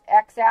them, just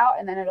X out,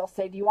 and then it'll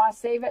say, do you want to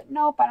save it?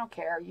 Nope, I don't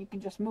care. You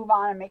can just move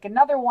on and make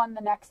another one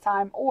the next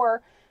time,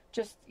 or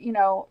just, you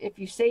know, if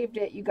you saved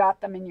it, you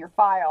got them in your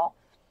file.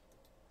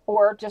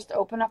 Or just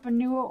open up a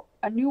new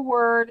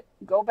Word,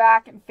 go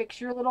back and fix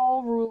your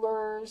little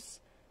rulers,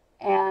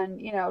 and,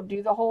 you know,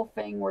 do the whole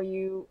thing where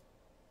you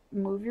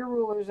move your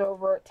rulers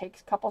over. It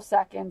takes a couple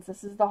seconds.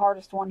 This is the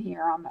hardest one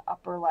here on the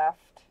upper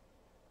left.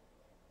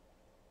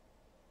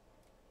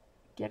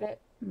 Get it,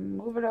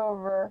 move it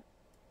over,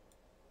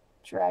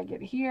 drag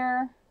it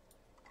here,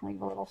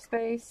 leave a little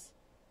space,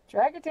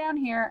 drag it down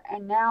here,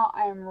 and now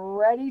I'm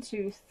ready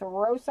to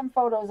throw some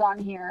photos on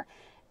here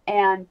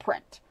and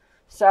print.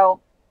 So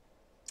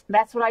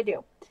that's what I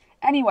do.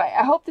 Anyway,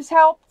 I hope this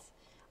helped.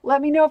 Let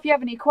me know if you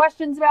have any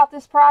questions about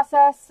this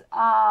process.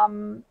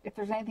 If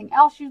there's anything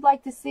else you'd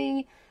like to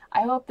see.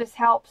 I hope this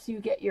helps you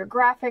get your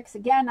graphics.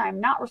 Again, I'm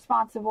not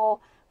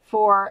responsible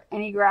for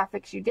any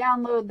graphics you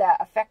download that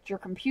affect your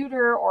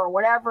computer or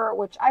whatever,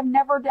 which I've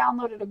never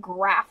downloaded a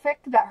graphic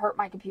that hurt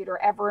my computer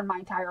ever in my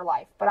entire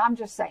life. But I'm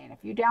just saying, if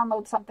you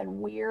download something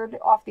weird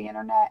off the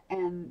internet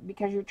and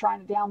because you're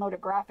trying to download a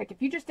graphic,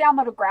 if you just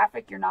download a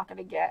graphic, you're not going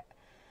to get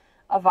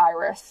a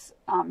virus.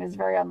 It's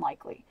very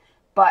unlikely.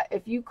 But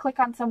if you click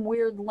on some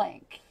weird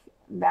link,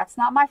 that's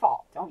not my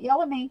fault. Don't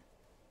yell at me.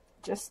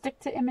 Just stick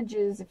to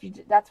images.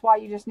 That's why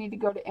you just need to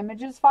go to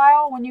images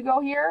file when you go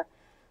here,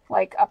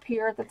 like up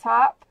here at the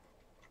top.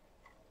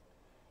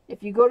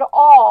 If you go to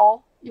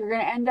all, you're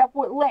going to end up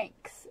with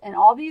links. And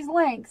all these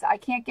links, I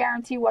can't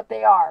guarantee what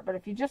they are. But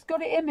if you just go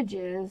to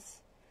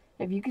images,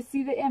 if you can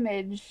see the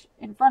image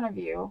in front of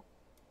you,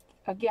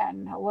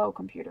 again, hello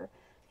computer.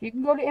 If you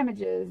can go to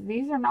images,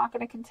 these are not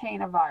going to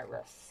contain a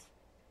virus.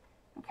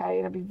 Okay,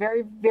 it'll be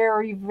very,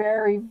 very,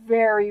 very,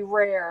 very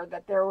rare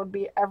that there would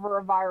be ever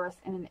a virus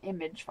in an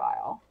image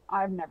file.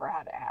 I've never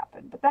had it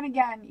happen. But then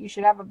again, you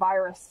should have a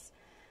virus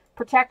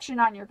protection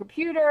on your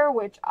computer,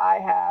 which I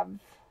have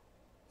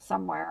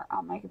somewhere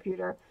on my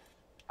computer.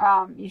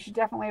 You should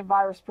definitely have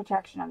virus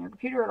protection on your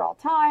computer at all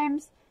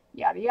times.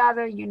 Yada,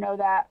 yada, you know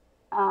that.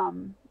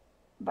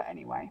 But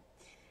anyway,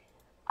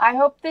 I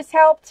hope this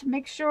helped.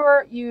 Make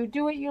sure you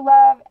do what you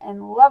love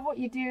and love what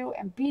you do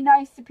and be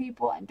nice to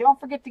people. And don't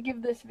forget to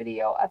give this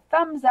video a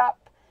thumbs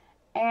up.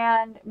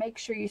 And make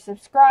sure you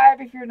subscribe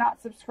if you're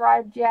not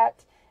subscribed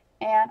yet.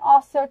 And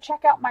also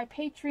check out my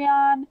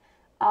Patreon.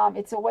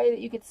 It's a way that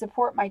you can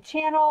support my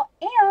channel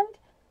and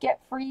get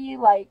free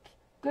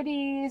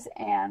goodies,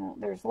 and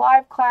there's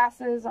live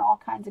classes and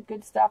all kinds of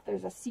good stuff.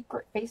 There's a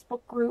secret Facebook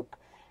group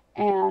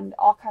and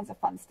all kinds of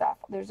fun stuff.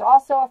 There's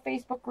also a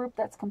Facebook group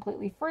that's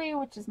completely free,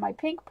 which is my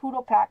Pink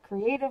Poodle Pack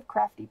Creative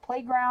Crafty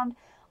Playground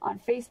on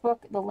Facebook.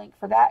 The link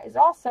for that is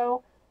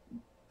also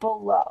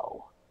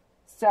below.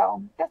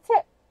 So that's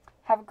it.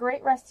 Have a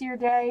great rest of your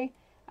day.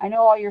 I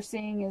know all you're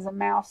seeing is a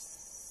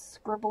mouse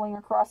scribbling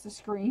across the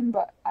screen,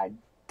 but I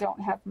don't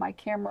have my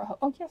camera.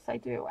 Oh yes, I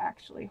do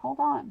actually. Hold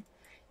on.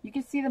 You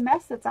can see the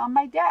mess that's on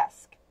my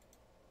desk.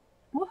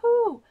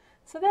 Woohoo!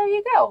 So there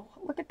you go.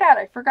 Look at that.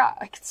 I forgot.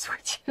 I could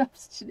switch it up.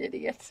 Such an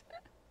idiot.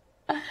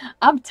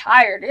 I'm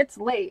tired. It's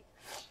late.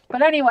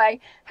 But anyway,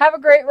 have a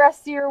great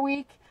rest of your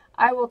week.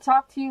 I will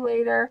talk to you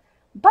later.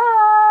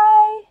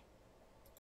 Bye!